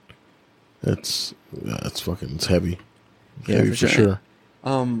 man. It's heavy. Yeah, heavy for sure.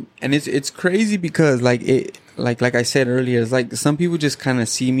 And it's crazy because like I said earlier, it's like some people just kind of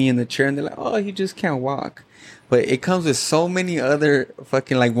see me in the chair and they're like, oh, he just can't walk. But it comes with so many other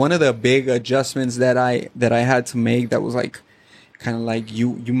fucking, like, one of the big adjustments that I had to make that was like kind of like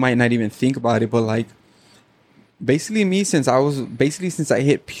you might not even think about it, but like basically since I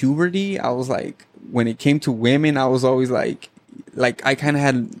hit puberty, I was like, when it came to women, I was always like I kind of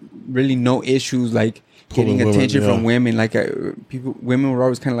had really no issues like getting attention from women. Like women were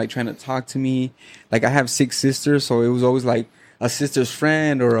always kind of like trying to talk to me. Like I have 6 sisters, so it was always like a sister's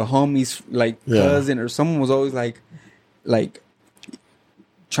friend or a homie's like cousin or someone was always like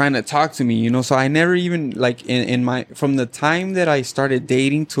trying to talk to me, So I never even like from the time that I started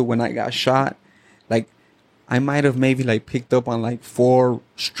dating to when I got shot, like I might have maybe like picked up on like 4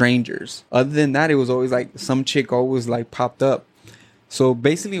 strangers. Other than that, it was always like some chick always like popped up. So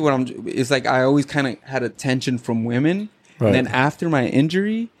basically it's like I always kind of had attention from women. Right. And then after my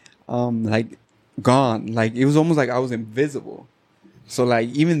injury, like gone. Like it was almost like I was invisible. So like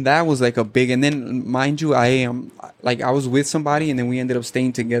even that was like a big, and then mind you, I was with somebody and then we ended up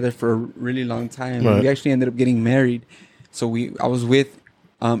staying together for a really long time. Right. We actually ended up getting married. So I was with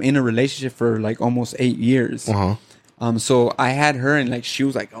in a relationship for like almost 8 years. Uh-huh. So I had her and like she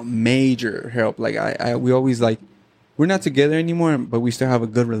was like a major help. Like we always like, we're not together anymore, but we still have a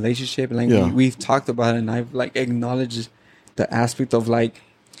good relationship. And like we've talked about it, and I've like acknowledged the aspect of like,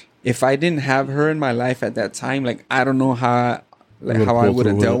 if I didn't have her in my life at that time, like I don't know how I would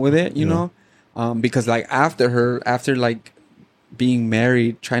have dealt with it, you know? Because like after like being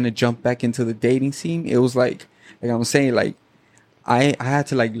married, trying to jump back into the dating scene, it was like I'm saying, like I had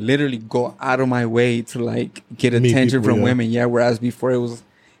to like literally go out of my way to like get attention from women. Yeah. Whereas before it was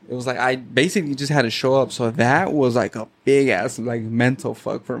like I basically just had to show up. So that was like a big ass like mental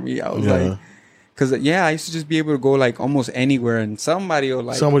fuck for me. I was like, because I used to just be able to go like almost anywhere and somebody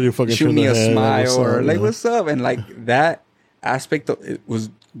will fucking shoot me a smile or like what's up, and like that aspect of it was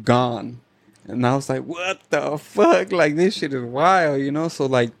gone. And I was like, what the fuck? Like this shit is wild, So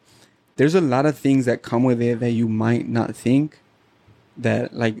like there's a lot of things that come with it that you might not think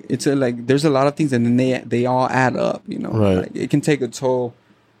that like it's a like there's a lot of things and then they all add up, you know. Right. Like, it can take a toll,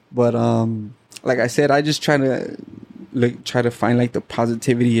 but like I said, I just try to find like the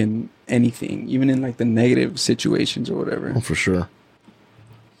positivity in anything, even in like the negative situations or whatever. Oh, for sure.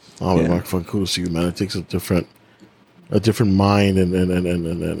 Oh, yeah. Mark, fucking cool to see you, man. It takes a different mind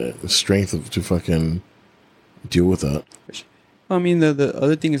and strength to fucking deal with that. I mean, the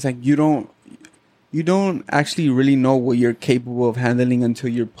other thing is like you don't actually really know what you're capable of handling until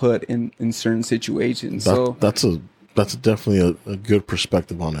you're put in certain situations. That's definitely a good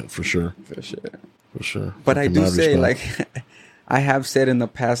perspective on it, for sure. For sure. But I do say, like, I have said in the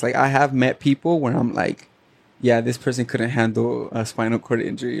past, like, I have met people where I'm like, yeah, this person couldn't handle a spinal cord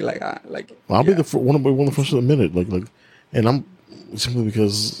injury. Like, I'll be one of the first to admit it. Like, and I'm simply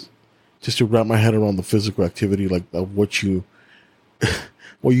because just to wrap my head around the physical activity, like of what you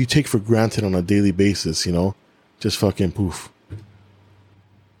take for granted on a daily basis, you know, just fucking poof.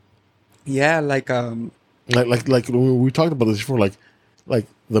 Yeah, like we talked about this before, like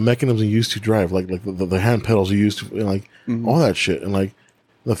the mechanisms you use to drive, like the hand pedals you use to, you know, like all that shit, and like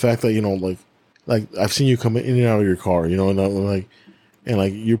the fact that, you know, like I've seen you come in and out of your car, you know, and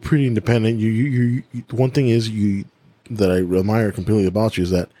you're pretty independent. You one thing is that I admire completely about you is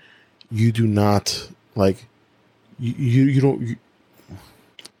that you do not like you don't.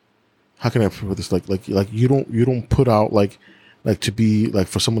 How can I put this? Like you don't put out like to be like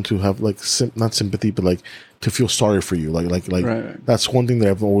for someone to have like not sympathy, but like to feel sorry for you. Like right. That's one thing that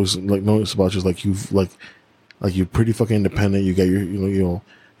I've always like noticed about you is like you've like you're pretty fucking independent. You got your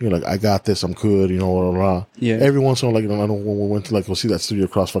you're like, I got this, I'm good, you know, blah, blah, blah. Yeah. Every once in a while, like, you know, I don't when we went to like go see that studio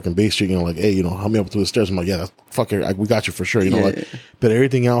across fucking Bay Street, you know, like, hey, you know, help me up to the stairs. I'm like, yeah, that's fucking, we got you for sure, you know, like, but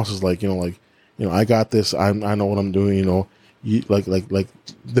everything else is like, you know, I got this, I know what I'm doing, you know, you like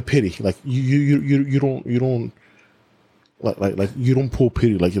the pity, like you don't like you don't pull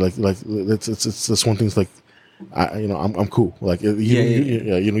pity, like it's that's one thing. It's like, I'm cool, like you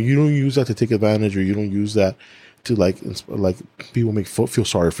know, you don't use that to take advantage, or you don't use that to like people feel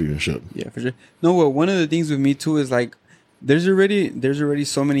sorry for you and shit. Yeah, for sure. No, well, one of the things with me too is like there's already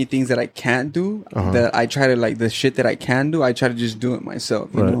so many things that I can't do that I try to like the shit that I can do. I try to just do it myself,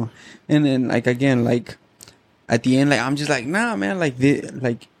 you know. And then like again, like at the end, like I'm just like, nah, man,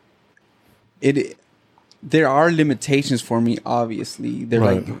 there are limitations for me. Obviously,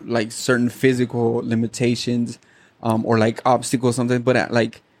 they're like certain physical limitations, or like obstacles, something. But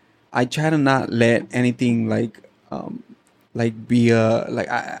like I try to not let anything be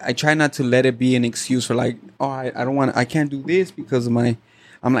I try not to let it be an excuse for like, oh, I can't do this because of I'm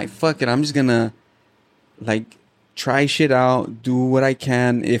like, fuck it, I'm just gonna like try shit out, do what I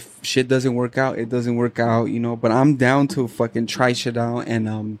can. If shit doesn't work out, it doesn't work out, you know, but I'm down to fucking try shit out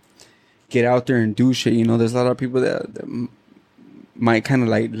and get out there and do shit, you know. There's a lot of people that might kind of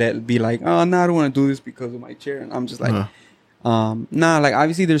like be like, oh no, I don't want to do this because of my chair, and I'm just like nah, like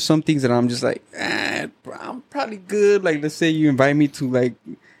obviously there's some things that I'm just like, I'm probably good. Like let's say you invite me to like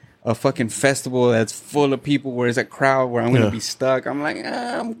a fucking festival that's full of people where it's a crowd where I'm gonna be stuck. I'm like,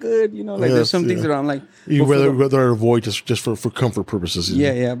 I'm good, you know. Like there's some things that I'm like, you rather avoid just for comfort purposes.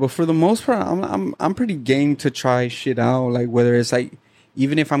 Yeah. But for the most part, I'm pretty game to try shit out. Like whether it's like,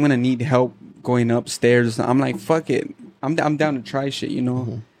 even if I'm gonna need help going upstairs, I'm like, fuck it, I'm down to try shit, you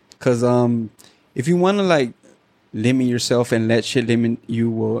know. Because if you want to like limit yourself and let shit limit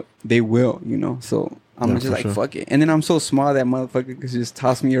you, they will, you know. So I'm just like, fuck it. And then I'm so small that motherfucker could just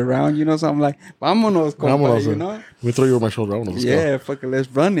toss me around, you know. So I'm like, vámonos, compa, you know. We throw you over my shoulder. Yeah, fuck it, let's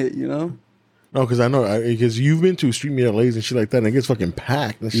run it, you know. No, because I know, because you've been to street meet LAs and shit like that, and it gets fucking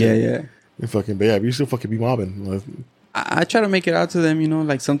packed and shit. Yeah. And fucking, but yeah, you still fucking be mobbing. Like, I try to make it out to them, you know.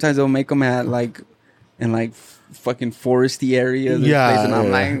 Like sometimes they'll make them at like in like fucking foresty areas, and I'm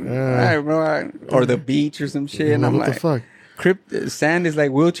like, all right, bro, or the beach or some shit, and I'm like, what the fuck? Sand is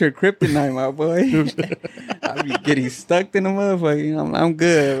like wheelchair kryptonite, my boy. I be getting stuck in the motherfucker. You know, I'm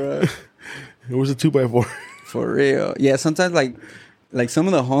good, bro. It was a 2x4 for real. Yeah, sometimes like some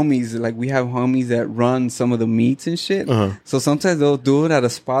of the homies, like we have homies that run some of the meets and shit. So sometimes they'll do it at a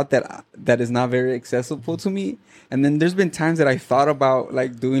spot that is not very accessible to me. And then there's been times that I thought about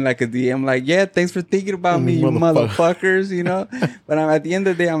like doing like a DM, like, yeah, thanks for thinking about me, you motherfuckers, you know. But at the end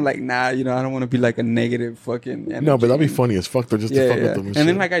of the day, I'm like, nah, you know, I don't want to be like a negative fucking energy. No, but that'd be funny as fuck though, just to fuck with them. And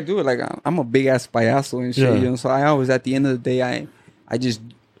then like I do it, like I'm a big ass payaso and shit, you know. So I always, at the end of the day, I just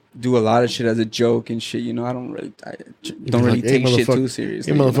do a lot of shit as a joke and shit, you know. I don't really take shit too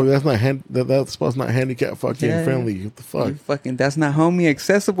seriously. Hey, motherfucker, that's not that spot's not handicap fucking friendly. What the fuck? Fucking, that's not homie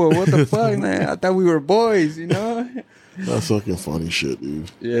accessible. What the fuck, man? I thought we were boys, you know. That's fucking funny shit, dude.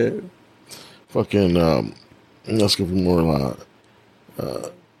 Yeah. Fucking let's go for more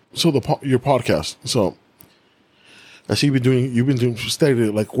So your podcast. So I see you've been doing steady.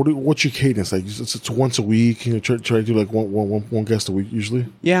 Like, what's your cadence? Like, it's once a week. You know, try to do like one guest a week usually.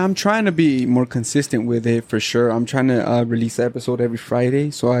 Yeah, I'm trying to be more consistent with it for sure. I'm trying to release an episode every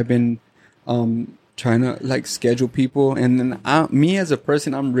Friday. So I've been trying to like schedule people, and then me as a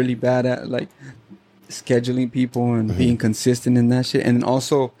person, I'm really bad at like scheduling people and being consistent in that shit. And then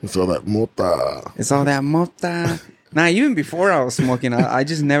also, it's all that mota. Nah, even before I was smoking, I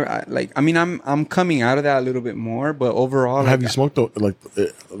just never I mean, I'm coming out of that a little bit more, but overall, have you smoked like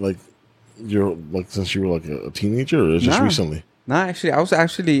you're like since you were like a teenager, or just recently? Nah, actually,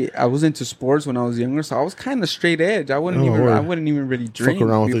 I was into sports when I was younger, so I was kind of straight edge. I wouldn't even really drink fuck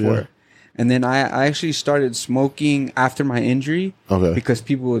around before. with it, yeah. And then I actually started smoking after my injury, because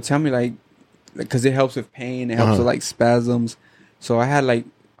people would tell me like, because it helps with pain, it helps with like spasms. So I had like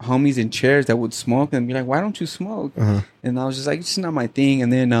homies in chairs that would smoke and be like, why don't you smoke? And I was just like, it's just not my thing.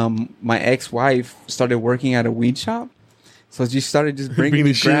 And then my ex-wife started working at a weed shop, so she started just bringing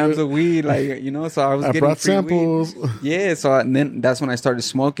me grams of weed, like, you know. So I was getting brought free samples. Weed. Yeah, so and then that's when I started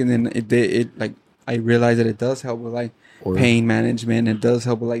smoking, and it like I realized that it does help with like pain management. It does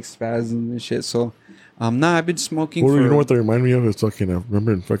help with like spasms and shit. So I've been smoking you know what they remind me of? It's fucking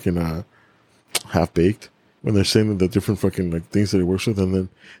remember in fucking Half Baked, when they're saying the different fucking like things that he works with, and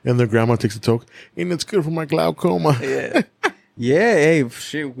their grandma takes a toke, and it's good for my glaucoma. Yeah, hey,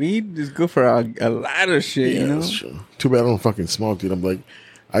 shit, weed is good for a lot of shit, you know? That's true. Too bad I don't fucking smoke, dude. I'm like,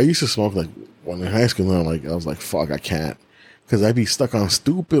 I used to smoke like when in high school, and I was like, fuck, I can't. Because I'd be stuck on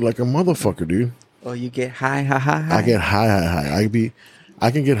stupid like a motherfucker, dude. Oh, you get high. I get high.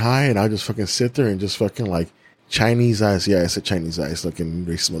 I can get high, and I just fucking sit there and just fucking like Chinese eyes. Yeah, I said Chinese eyes, looking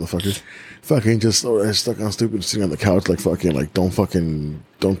racist motherfuckers. Fucking just stuck on stupid, sitting on the couch like fucking like don't talk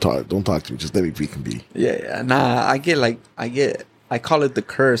to me. Just let me be. Yeah. Nah, I call it the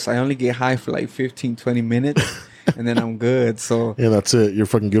curse. I only get high for like 15, 20 minutes, and then I'm good. So yeah, that's it. You're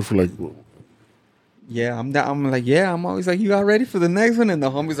fucking good for like. Yeah, I'm always like, you got ready for the next one? And the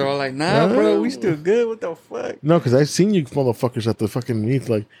homies are all like, nah, bro, we still good. What the fuck? No, because I've seen you motherfuckers at the fucking meet,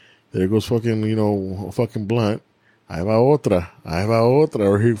 like, there goes fucking, you know, fucking blunt. I va otra.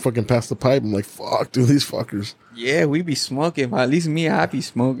 Or he fucking passed the pipe. I'm like, fuck, dude, these fuckers. Yeah, we be smoking. But at least me, I be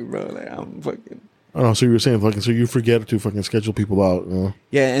smoking, bro. Like, I'm fucking. Oh, so you were saying, fucking, so you forget to fucking schedule people out, you know?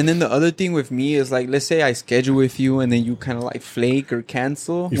 Yeah, and then the other thing with me is, like, let's say I schedule with you and then you kind of, like, flake or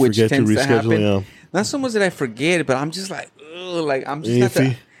cancel, which tends to happen. Yeah. Not so much that I forget, but I'm just like, ugh, like, I'm just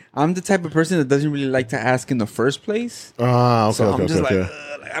not I'm the type of person that doesn't really like to ask in the first place. Ah, okay, so I'm just okay. like,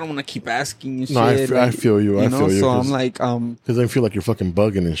 I don't want to keep asking you shit. No, I feel you. I feel you. So I'm like, because I feel like you're fucking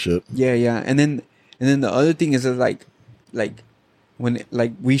bugging and shit. Yeah. And then the other thing is that like when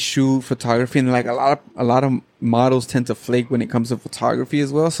like we shoot photography, and like a lot of models tend to flake when it comes to photography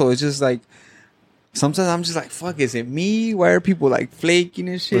as well. So it's just like sometimes I'm just like, fuck, is it me? Why are people like flaking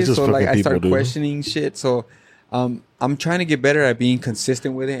and shit? So like I start questioning shit. So I'm trying to get better at being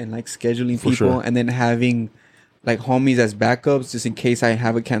consistent with it and like scheduling people, and then having like homies as backups just in case I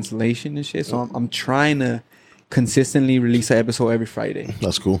have a cancellation and shit. So I'm trying to consistently release an episode every Friday.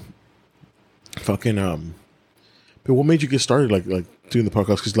 That's cool. Fucking but what made you get started like doing the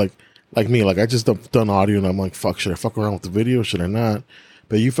podcast? Because like me, like I just done audio, and I'm like, fuck, should I fuck around with the video? Should I not?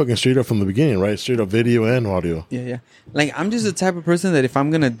 But you fucking straight up from the beginning, right? Straight up video and audio. Yeah. Like I'm just the type of person that if I'm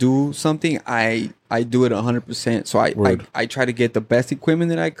gonna do something, I do it 100%. So I try to get the best equipment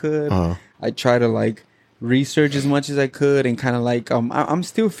that I could. I try to like research as much as I could, and kind of like I'm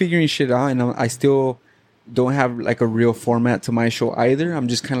still figuring shit out, and I still don't have like a real format to my show either. I'm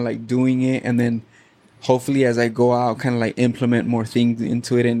just kind of like doing it, and then hopefully as I go out, kind of like implement more things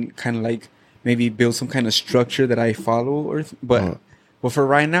into it, and kind of like maybe build some kind of structure that I follow. But for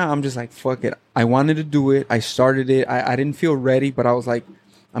right now, I'm just like, fuck it. I wanted to do it. I started it. I didn't feel ready, but I was like,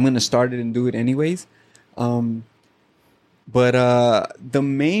 I'm going to start it and do it anyways. But the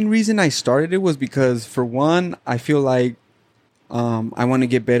main reason I started it was because, for one, I feel like I want to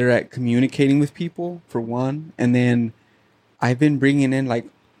get better at communicating with people, for one. And then I've been bringing in like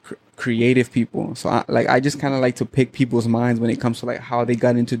creative people. So I just kind of like to pick people's minds when it comes to like how they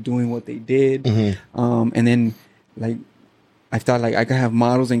got into doing what they did. And then like I thought like I could have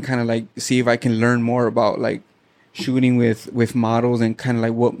models and kind of like see if I can learn more about like shooting with models, and kind of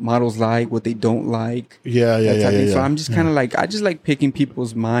like what models like, what they don't like. Yeah. So I'm just kind of like, I just like picking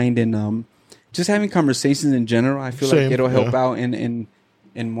people's mind, and just having conversations in general. I feel like it'll help out in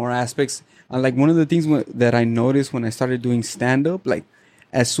more aspects. Like one of the things that I noticed when I started doing stand up, like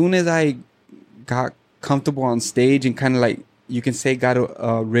as soon as I got comfortable on stage and kind of like, you can say, got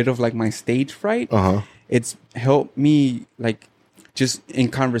rid of like my stage fright, it's helped me like just in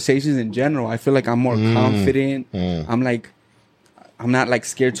conversations in general, I feel like I'm more confident. I'm not like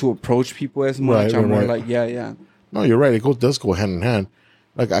scared to approach people as much. I'm more like, yeah. No, you're right. It does go hand in hand.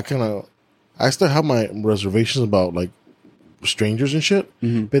 Like I still have my reservations about like strangers and shit.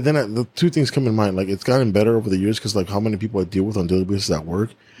 But then the two things come in mind. Like it's gotten better over the years because like how many people I deal with on daily basis at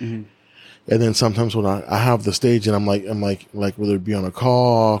work. And then sometimes when I have the stage and I'm like whether it be on a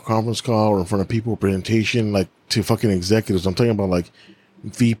conference call or in front of people, presentation, like to fucking executives. I'm talking about like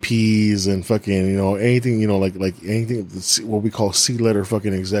VPs and fucking, anything, like anything, what we call C-letter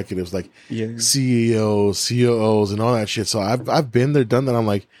fucking executives, like CEOs, COOs and all that shit. So I've been there, done that. I'm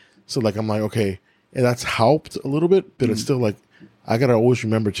like, okay. And that's helped a little bit, but it's still like, I got to always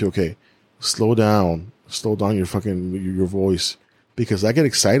remember to, slow down your fucking, your voice. Because I get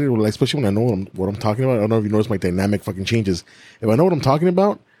excited, especially when I know what I'm talking about. I don't know if you notice my dynamic fucking changes. If I know what I'm talking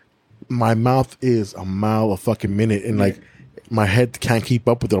about, my mouth is a mile a fucking minute, and like my head can't keep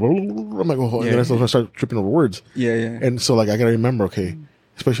up with it. I'm like, and then I start tripping over words. And so like I gotta remember,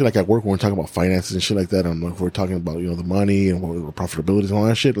 especially like at work when we're talking about finances and shit like that, and like we're talking about the money and profitability and all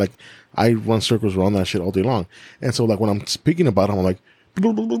that shit. Like I run circles around that shit all day long, and so like when I'm speaking about it, I'm like,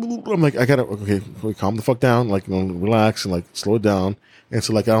 I gotta calm the fuck down, like relax and like slow it down. And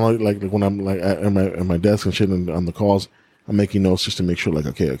so like I don't like when I'm like at my desk and shit and on the calls, I'm making notes just to make sure like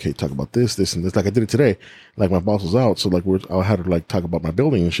okay, talk about this and this. Like I did it today. Like my boss was out, so like I had to like talk about my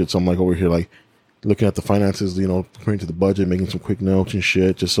building and shit. So I'm like over here like looking at the finances, comparing to the budget, making some quick notes and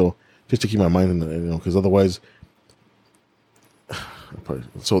shit, just to keep my mind in the, because otherwise.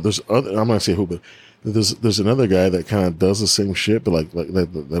 So there's other. I'm not gonna say who, but. There's another guy that kind of does the same shit, but like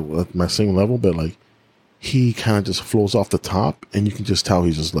at my same level, but like he kind of just flows off the top, and you can just tell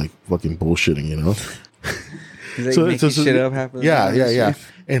he's just like fucking bullshitting, He's like making shit up half of the time. Yeah.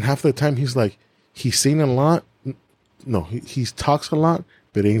 And half the time he's saying a lot. No, he talks a lot,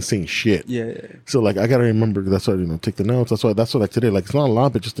 but ain't saying shit. Yeah. So like I gotta remember. That's why take the notes. That's why like today. Like it's not a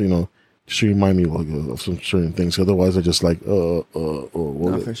lot, but just just to remind me of some certain things. Otherwise, I just like No,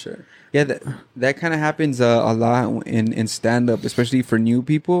 for sure. Yeah, that kind of happens a lot in stand-up, especially for new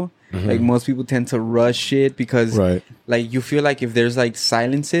people. Like most people tend to rush shit because like you feel like if there's like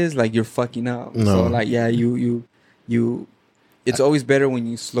silences, like you're fucking up. No. So like you it's always better when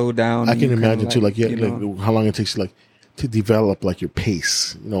you slow down. I can imagine too, like how long it takes you like to develop like your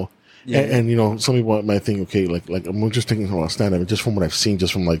pace, and some people might think, okay, like I'm just thinking about stand-up, just from what I've seen,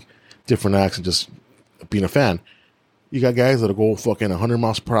 just from like different acts and just being a fan. You got guys that'll go fucking 100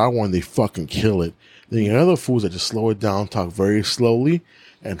 miles per hour and they fucking kill it. Then you got other fools that just slow it down, talk very slowly,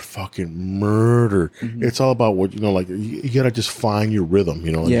 and fucking murder. It's all about what, like, you gotta just find your rhythm,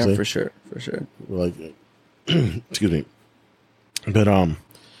 what I'm saying? For sure. Like, excuse me. But,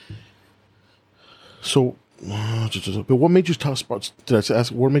 so, but what made you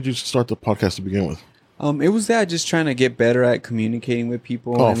what made you start the podcast to begin with? It was that just trying to get better at communicating with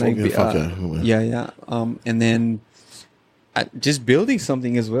people. And and then just building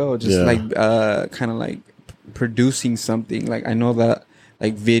something as well. Just kind of like producing something. Like I know that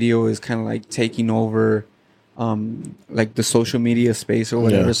like video is kind of like taking over, like the social media space or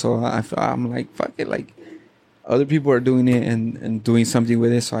whatever. So I'm like, fuck it. Like other people are doing it and doing something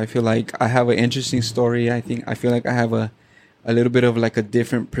with it. So I feel like I have an interesting story. I feel like I have a little bit of like a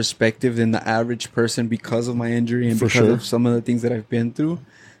different perspective than the average person because of my injury and because of some of the things that I've been through.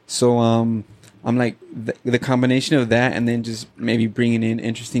 So I'm like the combination of that and then just maybe bringing in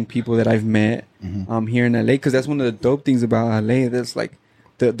interesting people that I've met here in LA, because that's one of the dope things about LA. That's like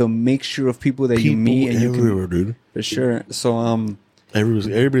the mixture of people that you meet and you can, dude. For sure. So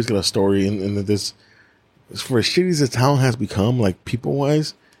everybody's got a story, and this for as shitty as the town has become, like people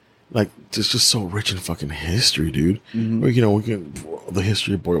wise. Like, it's just so rich in fucking history, dude. We can the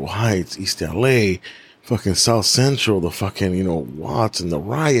history of Boyle Heights, East LA, fucking South Central, the fucking, Watts and the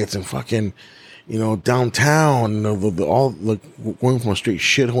riots and fucking, downtown, all like going from a straight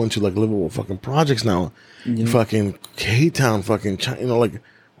shithole into like livable fucking projects now. Fucking K-Town, fucking, like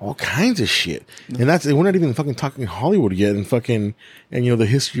all kinds of shit. And we're not even fucking talking Hollywood yet and the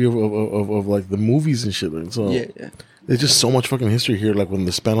history of like the movies and shit. So, there's just so much fucking history here, like within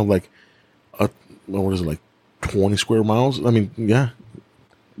the span of like, what is it, like 20 square miles? I mean, yeah.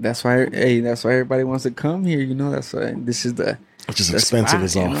 That's why everybody wants to come here, That's why this is the. It's just expensive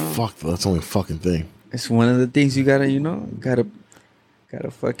as all fuck. That's the only fucking thing. It's one of the things you gotta,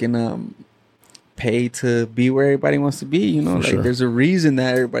 gotta fucking pay to be where everybody wants to be, Like sure. There's a reason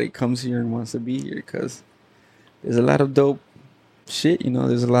that everybody comes here and wants to be here, because there's a lot of dope shit,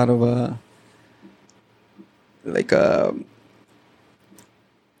 There's a lot of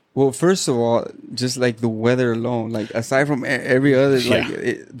Well, first of all, just like the weather alone, like aside from every other,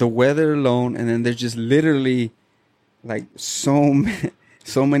 like the weather alone, and then there's just literally like so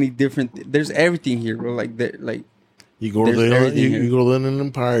many different. There's everything here, bro. Like you go to you go to the Inland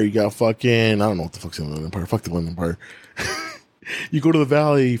Empire. You got fucking I don't know what the fuck's in the Inland Empire. Fuck the Inland Empire. You go to the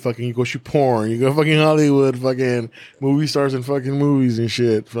Valley, fucking, you go shoot porn. You go fucking Hollywood, fucking movie stars and fucking movies and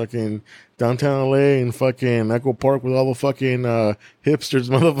shit. Fucking downtown LA and fucking Echo Park with all the fucking hipsters,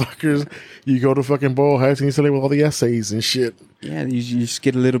 motherfuckers. You go to fucking Boyle Heights and East LA with all the essays and shit. Yeah, you just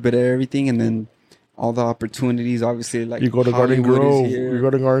get a little bit of everything, and then all the opportunities, obviously, like you go to Hollywood Garden Grove. You go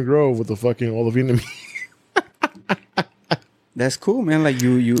to Garden Grove with the fucking all the Vietnamese. That's cool, man. Like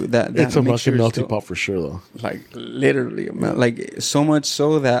that it's a fucking melting pot for sure, though. Like literally, like so much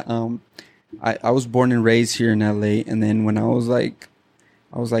so that I was born and raised here in LA, and then when I was like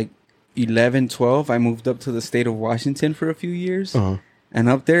 11, 12, I moved up to the state of Washington for a few years, and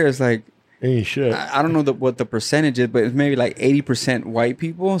up there it's like ain't shit. I don't know what the percentage is, but it's maybe like 80% white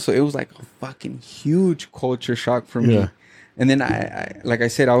people. So it was like a fucking huge culture shock for me. And then I like I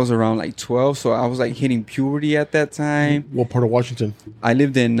said, I was around like 12, so I was like hitting puberty at that time. What part of Washington? I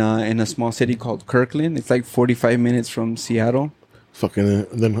lived in a small city called Kirkland. It's like 45 minutes from Seattle. Fucking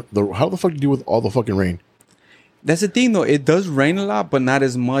then how the fuck do you deal with all the fucking rain? That's the thing, though. It does rain a lot, but not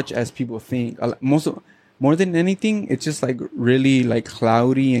as much as people think. More than anything, it's just like really like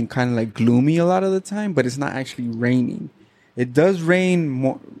cloudy and kind of like gloomy a lot of the time. But it's not actually raining. It does rain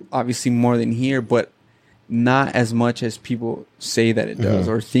more, obviously more than here, but not as much as people say that it does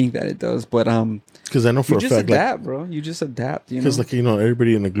or think that it does. But because I know for a fact, you just adapt, bro. You just adapt. Because like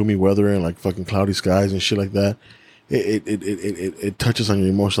everybody in the gloomy weather and like fucking cloudy skies and shit like that, it touches on your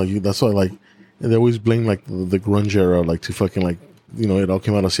emotions. Like that's why like they always blame like the grunge era, like to fucking like it all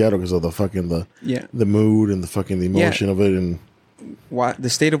came out of Seattle because of the fucking the mood and the fucking the emotion of it. And the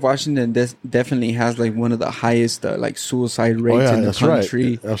state of Washington definitely has like one of the highest like suicide rates in the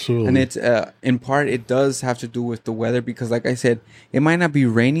country. Right. Absolutely. And it's in part it does have to do with the weather because like I said, it might not be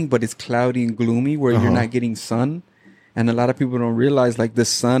raining, but it's cloudy and gloomy where you're not getting sun. And a lot of people don't realize like the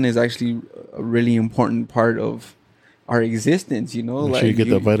sun is actually a really important part of our existence, Make like sure you get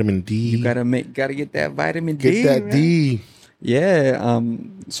that vitamin D. You gotta get that vitamin D. Get that man. D. Yeah.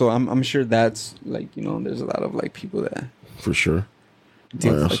 So I'm sure that's like, there's a lot of like people that for sure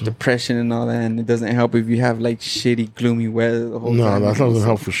deal with like depression and all that, and it doesn't help if you have like shitty gloomy weather the whole time. No, that's not gonna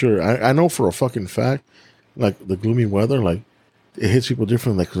help for sure. I know for a fucking fact, like the gloomy weather, like it hits people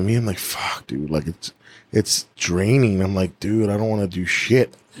different. Like for me, I'm like, fuck, dude, like it's draining. I'm like, dude, I don't want to do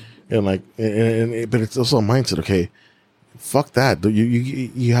shit, and like, but it's also a mindset. Okay, fuck that.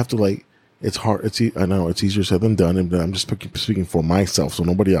 You have to like. It's hard. I know it's easier said than done, and I'm just speaking for myself, so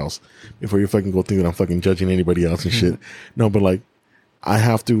nobody else. Before you fucking go thinking I'm fucking judging anybody else and shit. No, but like, I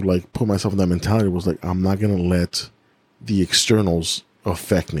have to like put myself in that mentality. It was like I'm not gonna let the externals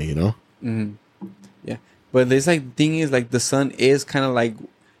affect me. Yeah, but it's like the thing is like the sun is kind of like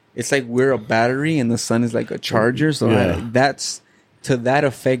it's like we're a battery and the sun is like a charger. So that's to that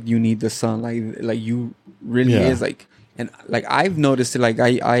effect you need the sun. Like you really is like, and like I've noticed it. Like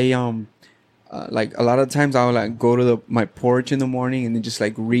I like a lot of times I'll like go to my porch in the morning and then just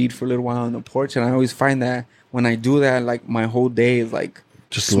like read for a little while on the porch, and I always find that when I do that, like my whole day is like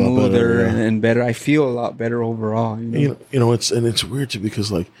just smoother and better. I feel a lot better overall. It's weird too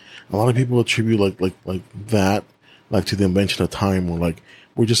because like a lot of people attribute like that like to the invention of time, or like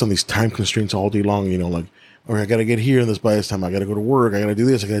we're just on these time constraints all day long. Like, or I gotta get here in by this time. I gotta go to work. I gotta do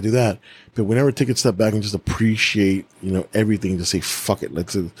this. I gotta do that. But we never take a step back and just appreciate, everything. To say fuck it,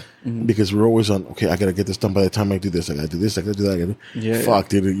 because we're always on. Okay, I gotta get this done by the time I do this. I gotta do this. I gotta do that. Fuck,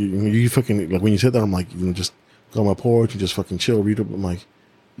 dude. You fucking like when you said that, I'm like, just go on my porch and just fucking chill, read up. I'm like,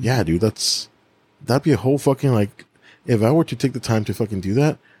 yeah, dude, that'd be a whole fucking like. If I were to take the time to fucking do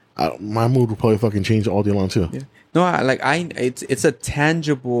that, my mood would probably fucking change all day long too. Yeah. No, it's a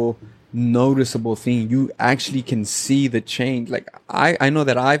tangible, noticeable thing. You actually can see the change. Like I know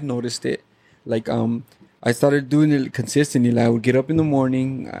that I've noticed it. Like I started doing it consistently. Like I would get up in the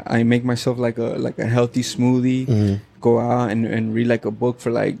morning, I make myself like a healthy smoothie, go out and read like a book for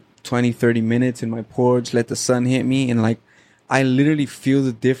like 20-30 minutes in my porch, let the sun hit me, and like I literally feel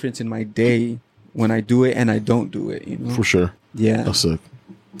the difference in my day when I do it and I don't do it, For sure. Yeah. That's sick.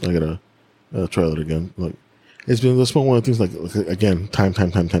 I gotta try that again. Like that's been one of the things like again, time,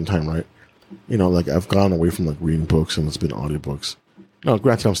 right? Like I've gone away from like reading books and it's been audiobooks. Now,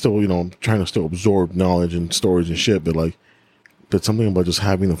 granted, I'm still, trying to still absorb knowledge and stories and shit, but like, there's something about just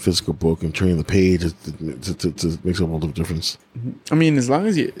having a physical book and turning the page it makes a world of difference. I mean, as long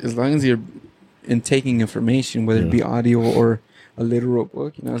as you're intaking information, whether it be audio or a literal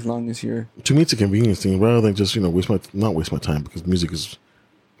book. You know, as long as you're. To me, it's a convenience thing rather than just not waste my time, because music is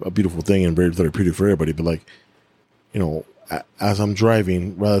a beautiful thing and very therapeutic for everybody. But like, as I'm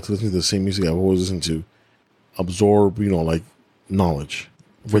driving, rather than listening to the same music I've always listened to, absorb like knowledge,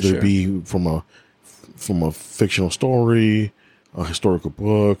 whether it be from a fictional story, a historical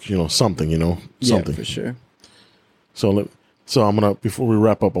book, something, something. Yeah, for sure. So I'm gonna, before we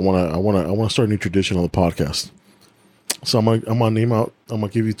wrap up, I wanna start a new tradition on the podcast. So I'm gonna name out. I'm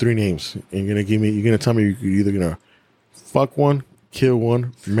gonna give you 3 names, and you're gonna tell me you're either gonna fuck one, kill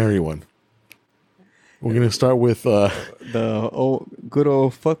one, marry one. We're gonna start with the good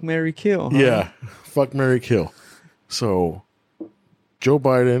old fuck, marry, kill. Huh? Yeah, fuck, marry, kill. So Joe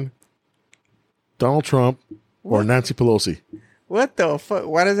Biden, Donald Trump, or Nancy Pelosi. What the fuck?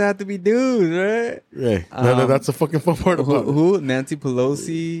 Why does it have to be dudes, right? Yeah, that's the fucking fun part about it. Who? Nancy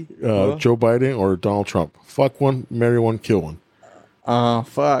Pelosi? Joe Biden or Donald Trump? Fuck one, marry one, kill one.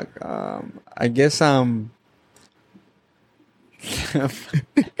 Fuck. I guess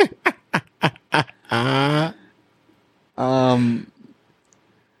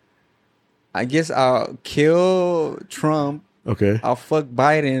I guess I'll kill Trump. Okay. I'll fuck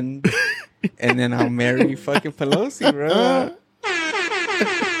Biden, and then I'll marry fucking Pelosi, bro.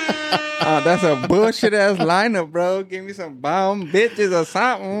 That's a bullshit ass lineup, bro. Give me some bomb bitches or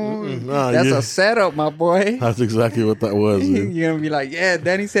something. That's a setup, my boy. That's exactly what that was. You're gonna be like, yeah,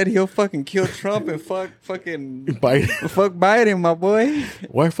 Danny said he'll fucking kill Trump and fucking Biden. Fuck Biden, my boy.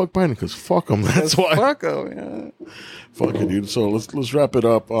 Why fuck Biden? Because fuck him. That's why. Fuck him. Yeah. Fuck it, dude. So let's wrap it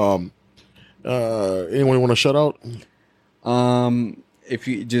up. Anyone want to shout out? If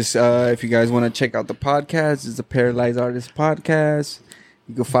you guys want to check out the podcast, it's the Paralyzed Artist Podcast.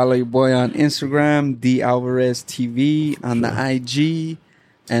 You can follow your boy on Instagram, the Alvarez TV, on the IG,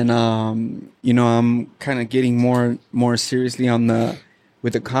 and I'm kind of getting more seriously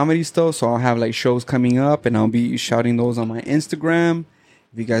with the comedy stuff. So I'll have like shows coming up, and I'll be shouting those on my Instagram.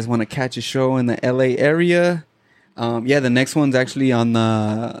 If you guys want to catch a show in the LA area, the next one's actually on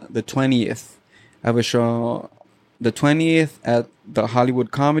the 20th. I have a show the 20th at the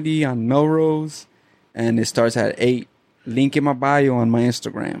Hollywood Comedy on Melrose, and it starts at 8. Link in my bio on my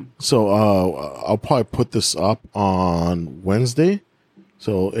Instagram. So I'll probably put this up on Wednesday.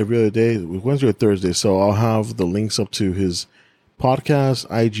 So every other day, Wednesday or Thursday. So I'll have the links up to his podcast,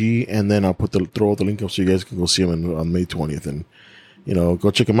 IG, and then I'll throw the link up so you guys can go see him on May 20th. And, go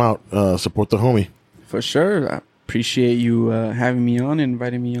check him out. Support the homie. For sure. I appreciate you having me on and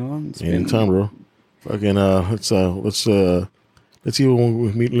inviting me on. Anytime, bro. Fucking, let's see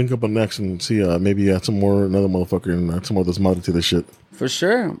when we link up on next and see maybe another motherfucker and some more of this mother to this shit. For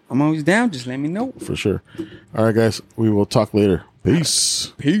sure. I'm always down. Just let me know. For sure. All right, guys. We will talk later.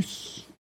 Peace. Peace.